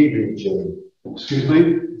 It's usually German. Excuse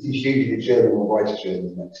me? It's usually German or Vice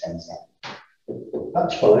German that sends that.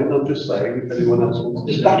 That's fine, I'm just saying if anyone else wants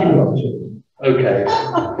to. Just backing you up, German. Okay,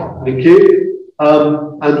 thank you.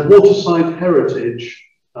 And Waterside Heritage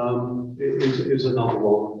is another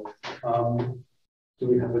one. Do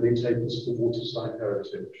we have any takers for Waterside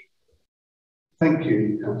Heritage? Thank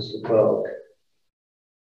you, Councillor Clark.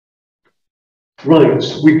 Right,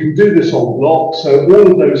 we can do this on block. So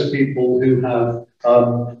all of those people who have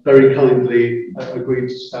very kindly agreed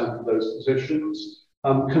to stand for those positions,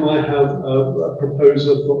 can I have a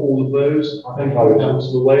proposer for all of those? Thank you,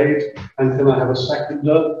 Councillor Wade. And can I have a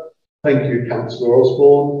seconder? Thank you, Councillor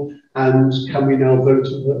Osborne. And can we now vote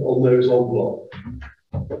on those on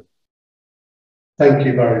block? Thank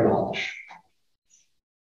you very much.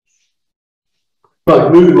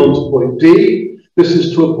 Right, moving on to point D. This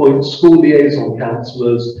is to appoint school liaison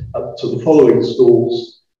councillors to the following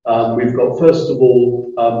schools. We've got, first of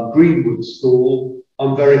all, Greenwood School.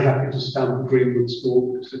 I'm very happy to stand for Greenwood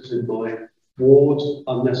School because it's in my ward,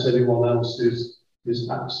 unless anyone else is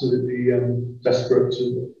absolutely desperate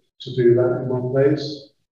to do that in one place.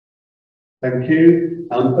 Thank you.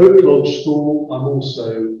 Oak Lodge School, I'm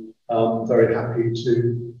also very happy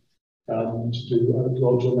to do Oak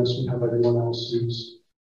Lodge unless we have anyone else who's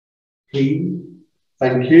keen.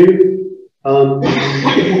 Thank you.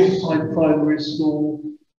 Waterside Primary School,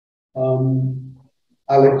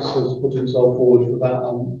 Alex has put himself forward for that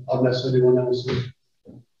unless anyone else is.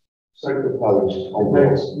 So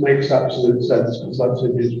proposed. Makes absolute sense because that's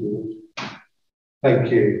in his ward.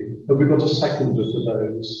 Thank you. Have we got a seconder for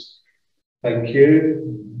those? Thank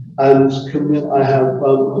you. And can I have a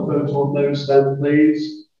vote on those then,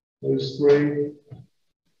 please? Those three.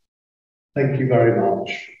 Thank you very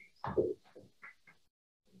much.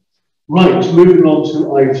 Right, moving on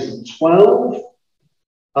to item 12.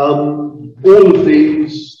 All of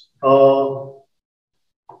these are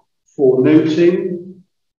for noting.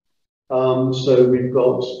 So we've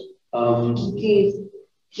got.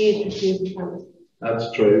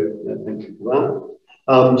 That's true. Yeah, thank you for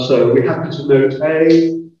that. So we're happy to note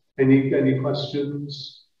A. Any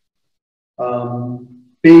questions?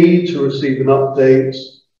 B, to receive an update.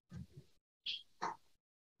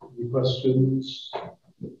 Any questions?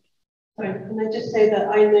 Sorry, can I just say that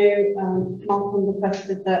I know Malcolm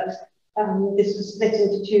requested that this was split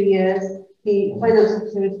into 2 years. The finance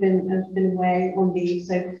officer has been away on leave,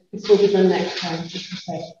 so this will be done next time, just to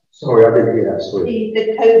say. Sorry, I didn't hear that. Sorry.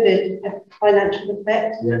 The COVID financial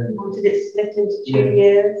effect, we wanted it split into 2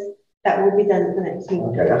 years. That will be done at the next meeting.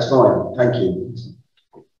 Okay, that's fine. Thank you.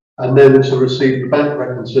 And then to receive the bank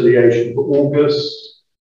reconciliation for August.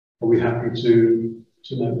 Are we happy to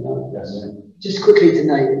note that? Yes. Just quickly to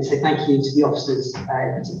note and say thank you to the officers,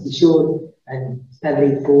 particularly Sean and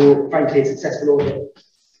Beverly, for frankly a successful audit.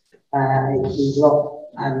 It means a lot,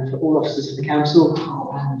 and for all officers of the council.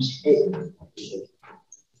 And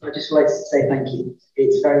I just like to say thank you.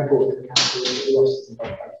 It's very important for the council and the officers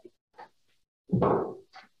involved.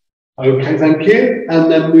 Okay, thank you.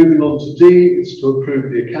 And then moving on to D, it's to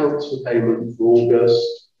approve the accounts for payment for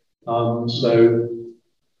August. So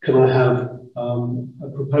can I have a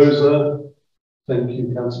proposer? Thank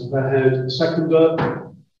you, Councillor Fairhead. Seconder?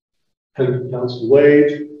 Thank you, Councillor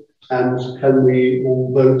Wade. And can we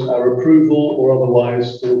all vote our approval or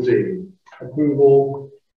otherwise for D? Approval?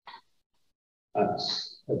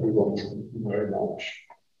 That's everyone. Thank you very much.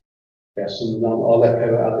 Yes, and I'll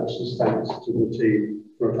echo Alex's thanks to the team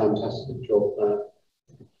for a fantastic job there.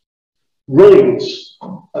 Right,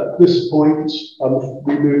 at this point,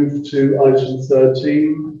 we move to item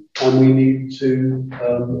 13, and we need to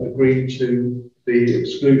agree to the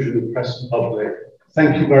exclusion of press and public.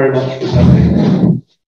 Thank you very much for coming.